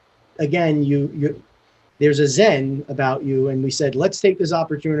again, you there's a zen about you, and we said let's take this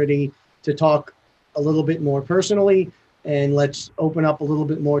opportunity to talk a little bit more personally, and let's open up a little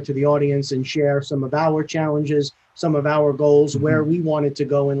bit more to the audience and share some of our challenges, some of our goals, where we wanted to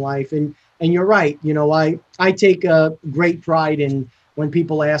go in life. And you're right. I take a great pride in when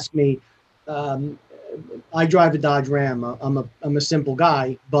people ask me. I drive a Dodge Ram. I'm a simple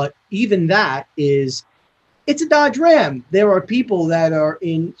guy, but even that it's a Dodge Ram. There are people that are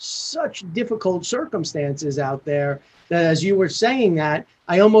in such difficult circumstances out there that, as you were saying that,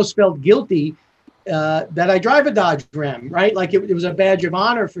 I almost felt guilty that I drive a Dodge Ram, right? Like it was a badge of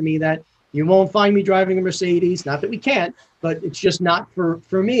honor for me that you won't find me driving a Mercedes. Not that we can't, but it's just not for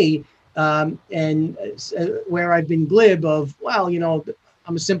me. And where I've been glib of, well,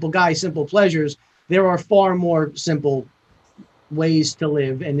 I'm a simple guy, simple pleasures. There are far more simple ways to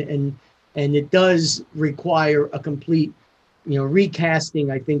live, and it does require a complete, recasting,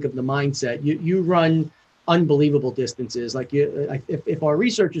 I think, of the mindset. You run unbelievable distances. Like if our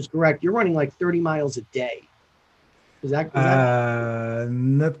research is correct, you're running like 30 miles a day. Is that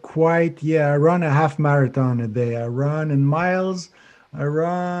not quite? Yeah, I run a half marathon a day. I run in miles. I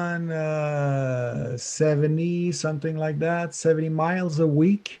run 70, something like that, 70 miles a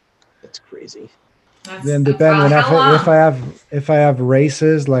week. That's crazy. Then That's depend when how if I long? have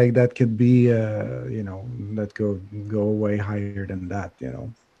races like that could be that go way higher than that,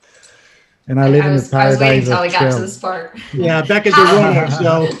 And I live in the I was waiting paradise until of we got to trail. this part. Yeah, Becca's a How? runner,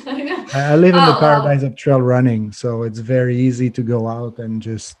 so I know. I live in the Oh well. paradise of trail running, so it's very easy to go out and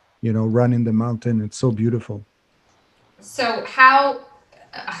just run in the mountain. It's so beautiful. So how?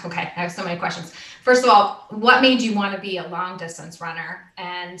 Okay, I have so many questions. First of all, what made you want to be a long distance runner,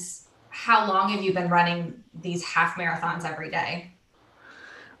 and how long have you been running these half marathons every day?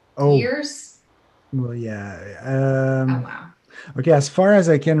 Oh, Years? well, yeah. Oh wow. Okay, as far as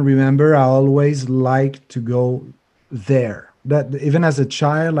I can remember, I always liked to go there. That even as a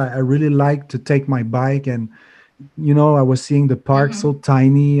child, I really liked to take my bike and I was seeing the park so Hmm.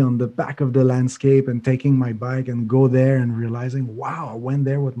 tiny on the back of the landscape and taking my bike and go there and realizing, wow, I went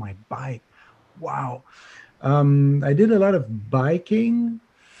there with my bike. Wow. I did a lot of biking.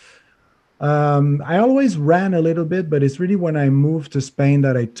 I always ran a little bit, but it's really when I moved to Spain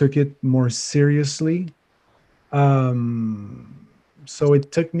that I took it more seriously. So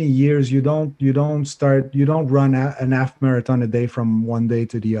it took me years. You don't run an half marathon a day from one day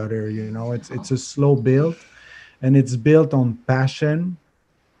to the other. It's a slow build, and it's built on passion.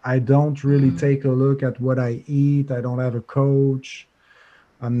 I don't really Mm. take a look at what I eat. I don't have a coach.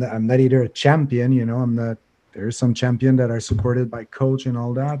 I'm not either a champion. I'm not. There's some champion that are supported by coach and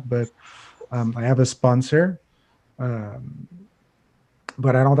all that, but I have a sponsor, um,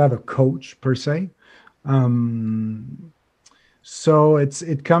 but I don't have a coach per se. Um, so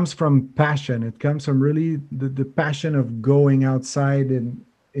it comes from passion. It comes from really the passion of going outside in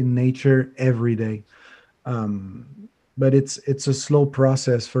nature every day. Um, but it's a slow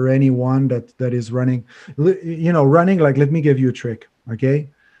process for anyone that is running. Running, like, let me give you a trick. Okay,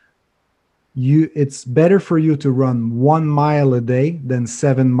 it's better for you to run 1 mile a day than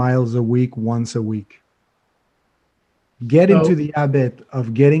 7 miles a week once a week. Get into so the habit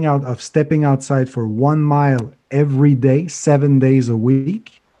of getting out, of stepping outside for 1 mile every day, 7 days a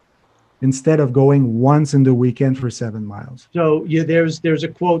week, instead of going once in the weekend for 7 miles. yeah, there's a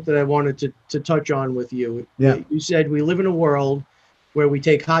quote that I wanted to touch on with you. Yeah. You said we live in a world where we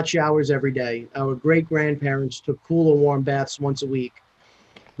take hot showers every day. Our great grandparents took cool or warm baths once a week.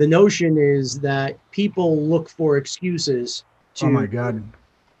 The notion is that people look for excuses Oh to my God.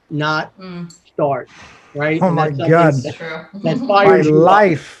 not Mm. start, right? Oh And my that's something It's God. true. that My fires you up.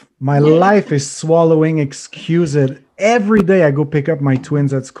 life, my life is swallowing excuses. Every day I go pick up my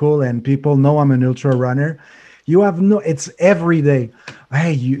twins at school and people know I'm an ultra runner. It's every day.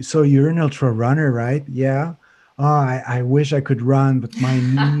 Hey, so you're an ultra runner, right? Yeah. Oh, I wish I could run, but my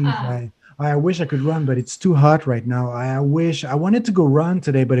knees, I wish I could run, but it's too hot right now. I wanted to go run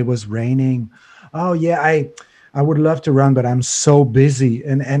today, but it was raining. Oh yeah, I would love to run, but I'm so busy.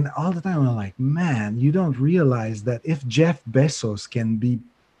 And all the time I'm like, man, you don't realize that if Jeff Bezos can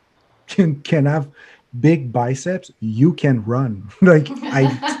have big biceps, you can run. Like,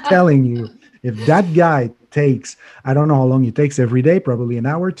 I'm telling you, if that guy takes, I don't know how long he takes every day, probably an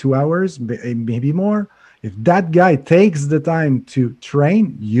hour, 2 hours, maybe more. If that guy takes the time to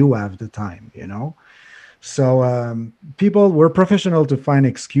train, you have the time. So people were professional to find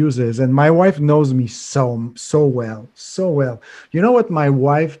excuses, and my wife knows me so well, so well. You know what my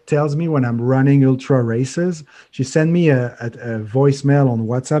wife tells me when I'm running ultra races? She sent me a voicemail on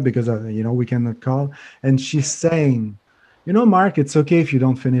WhatsApp because we cannot call, and she's saying, Mark, it's okay if you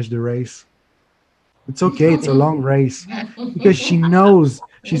don't finish the race. It's okay. It's a long race, because she knows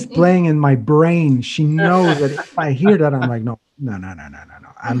she's playing in my brain. She knows that if I hear that, I'm like, no, no, no, no, no, no, no.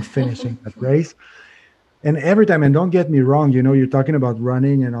 I'm finishing that race. And every time, and don't get me wrong, you're talking about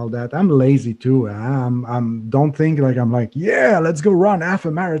running and all that. I'm lazy too. Don't think like I'm like, yeah, let's go run half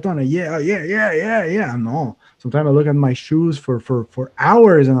a marathon. Yeah, yeah, yeah, yeah, yeah. No. Sometimes I look at my shoes for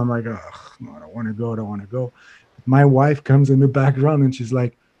hours and I'm like, oh, no, I don't want to go. I don't want to go. But my wife comes in the background and she's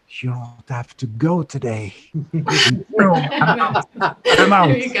like, you don't have to go today. No, I'm out. I'm There out.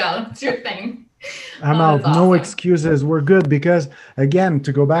 you go. It's your thing. I'm Oh, that's out. No awesome. excuses. We're good, because again,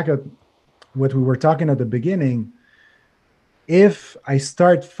 to go back at what we were talking at the beginning, if I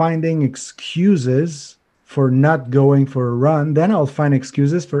start finding excuses for not going for a run, then I'll find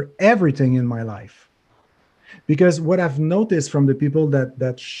excuses for everything in my life. Because what I've noticed from the people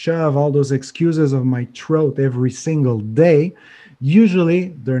that shove all those excuses of my throat every single day,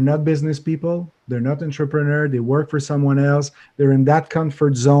 usually they're not business people, they're not entrepreneur, they work for someone else, they're in that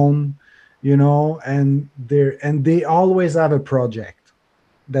comfort zone, and they always have a project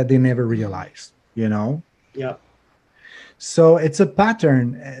that they never Mm. realized. Yeah. So it's a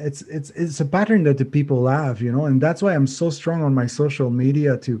pattern. It's a pattern that the people have, you know, and that's why I'm so strong on my social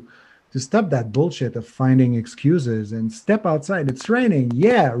media to stop that bullshit of finding excuses and step outside. It's raining.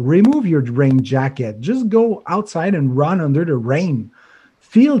 Yeah, remove your rain jacket. Just go outside and run under the rain.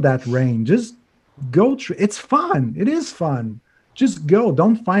 Feel that rain. Just go through. It's fun. It is fun. Just go.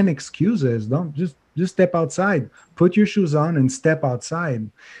 Don't find excuses. Don't just step outside. Put your shoes on and step outside.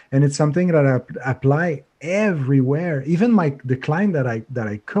 And it's something that I apply everywhere. Even the client that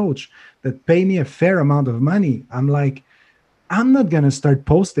I coach that pay me a fair amount of money, I'm like, I'm not going to start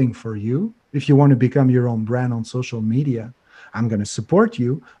posting for you if you want to become your own brand on social media. I'm going to support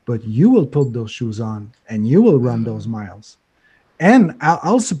you, but you will put those shoes on and you will run those miles. And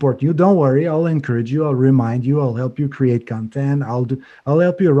I'll support you. Don't worry. I'll encourage you. I'll remind you. I'll help you create content. I'll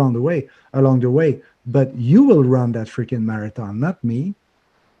help you along the way. But you will run that freaking marathon, not me.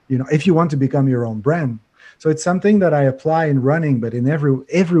 You know, if you want to become your own brand. So it's something that I apply in running, but in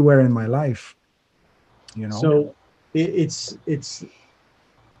everywhere in my life. You know. So it's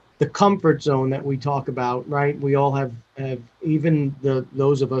the comfort zone that we talk about, right? We all have even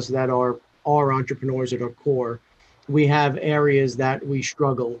those of us that are entrepreneurs at our core, we have areas that we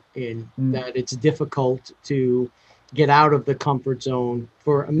struggle in, that it's difficult to get out of the comfort zone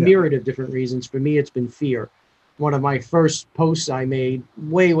for a myriad of different reasons. For me, it's been fear. One of my first posts I made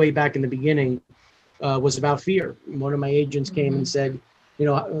way back in the beginning was about fear. One of my agents came and said, you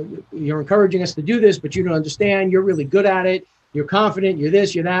know, you're encouraging us to do this, but you don't understand. You're really good at it. You're confident. You're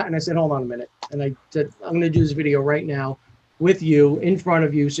this, you're that. And I said, hold on a minute. And I said, I'm going to do this video right now with you, in front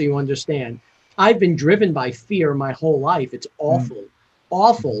of you, so you understand. I've been driven by fear my whole life. It's awful,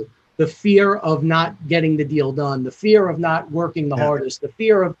 awful. The fear of not getting the deal done, the fear of not working the hardest, the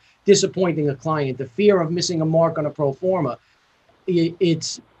fear of disappointing a client, the fear of missing a mark on a pro forma.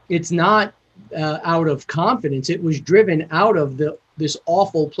 It's not out of confidence. It was driven out of this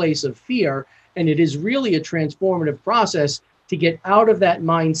awful place of fear. And it is really a transformative process to get out of that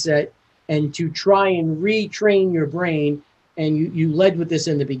mindset and to try and retrain your brain. And you led with this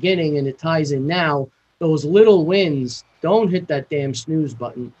in the beginning, and it ties in now. Those little wins, don't hit that damn snooze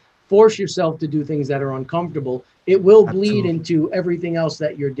button. Force yourself to do things that are uncomfortable. It will bleed into everything else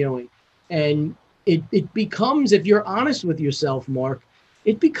that you're doing. And it becomes, if you're honest with yourself, Mark,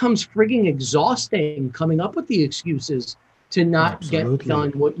 it becomes frigging exhausting coming up with the excuses to not get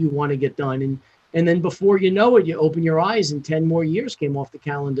done what you want to get done. And then before you know it, you open your eyes and 10 more years came off the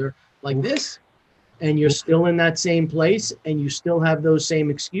calendar like this. And you're still in that same place, and you still have those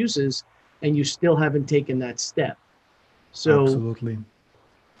same excuses, and you still haven't taken that step. So absolutely.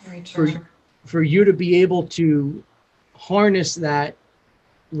 For you to be able to harness that,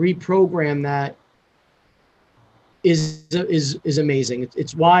 reprogram that is amazing.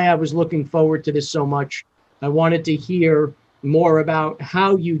 It's why I was looking forward to this so much. I wanted to hear more about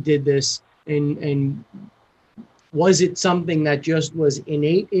how you did this, and was it something that just was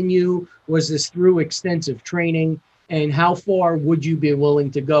innate in you? Was this through extensive training? And how far would you be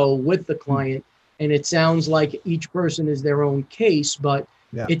willing to go with the client? And it sounds like each person is their own case, but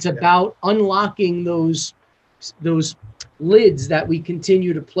it's about unlocking those lids that we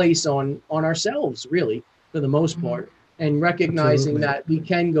continue to place on ourselves, really, for the most part, and recognizing that we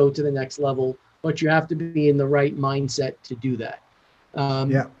can go to the next level, but you have to be in the right mindset to do that.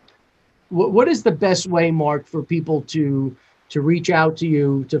 What is the best way, Mark, for people to reach out to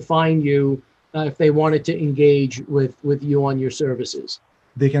you, to find you, if they wanted to engage with you on your services?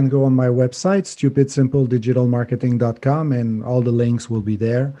 They can go on my website, stupidsimpledigitalmarketing.com, and all the links will be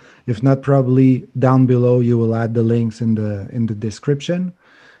there. If not, probably down below, you will add the links in the description.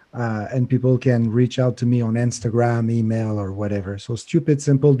 And people can reach out to me on Instagram, email, or whatever. So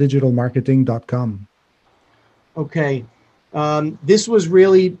stupidsimpledigitalmarketing.com. Okay. This was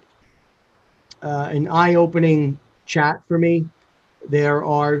really an eye-opening chat for me. There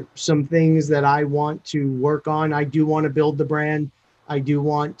are some things that I want to work on. I do want to build the brand. I do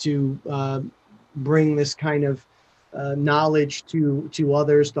want to bring this kind of knowledge to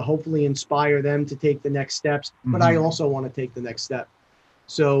others to hopefully inspire them to take the next steps. But I also want to take the next step.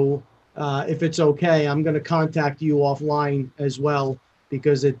 So if it's okay, I'm going to contact you offline as well,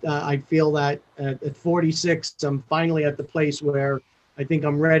 because I feel that at 46, I'm finally at the place where I think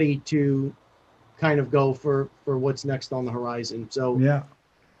I'm ready to kind of go for what's next on the horizon. So,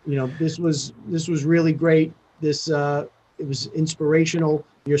 you know, this was really great. It was inspirational.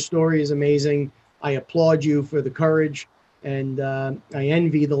 Your story is amazing. I applaud you for the courage, and I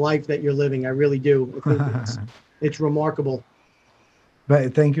envy the life that you're living. I really do. I think it's remarkable.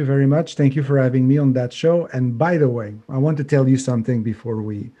 But thank you very much. Thank you for having me on that show. And by the way, I want to tell you something before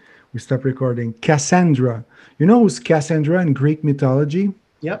we We stopped recording. Cassandra. You know who's Cassandra in Greek mythology?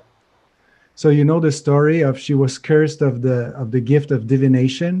 Yep. So you know the story of she was cursed of the gift of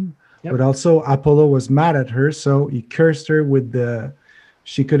divination, Yep. but also Apollo was mad at her, so he cursed her with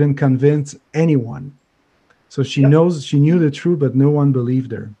she couldn't convince anyone. So she knew the truth, but no one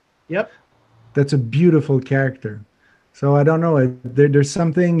believed her. Yep. That's a beautiful character. So I don't know. There's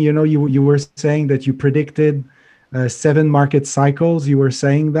something, you were saying that you predicted 7 market cycles. You were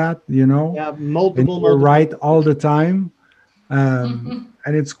saying that, Yeah, multiple. And you were right all the time. And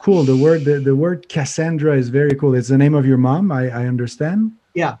it's cool. The word Cassandra is very cool. It's the name of your mom. I understand.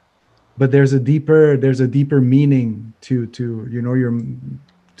 Yeah. But there's a deeper meaning to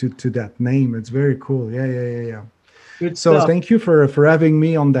that name. It's very cool. Yeah. Good So stuff. thank you for having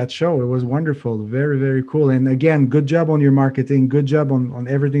me on that show. It was wonderful. Very, very cool. And again, good job on your marketing. Good job on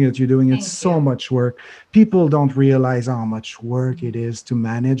everything that you're doing. It's so much work. People don't realize how much work it is to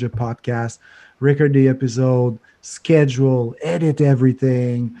manage a podcast, record the episode, schedule, edit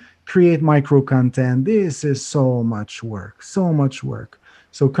everything, create micro content. This is so much work.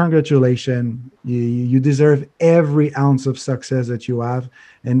 So congratulations. You deserve every ounce of success that you have.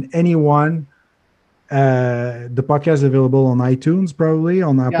 And anyone, the podcast is available on iTunes, probably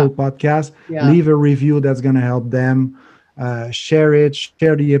on Apple Podcasts. Yeah. Leave a review. That's going to help them. Share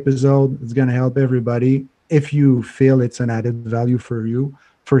the episode. It's going to help everybody. If you feel it's an added value for you,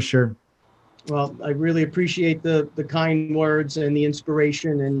 for sure. Well, I really appreciate the kind words and the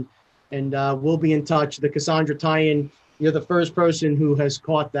inspiration, and we'll be in touch. The Cassandra tie-in, you're the first person who has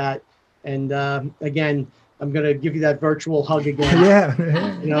caught that. And again, I'm going to give you that virtual hug again.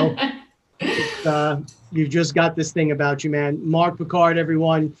 Yeah. You've just got this thing about you, man. Mark Picard,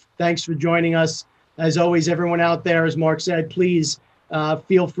 everyone, thanks for joining us. As always, everyone out there, as Mark said, please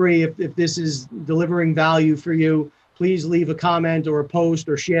feel free, if this is delivering value for you, please leave a comment or a post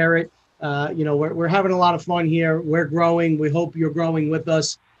or share it. We're having a lot of fun here. We're growing. We hope you're growing with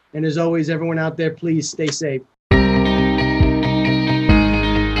us. And as always, everyone out there, please stay safe.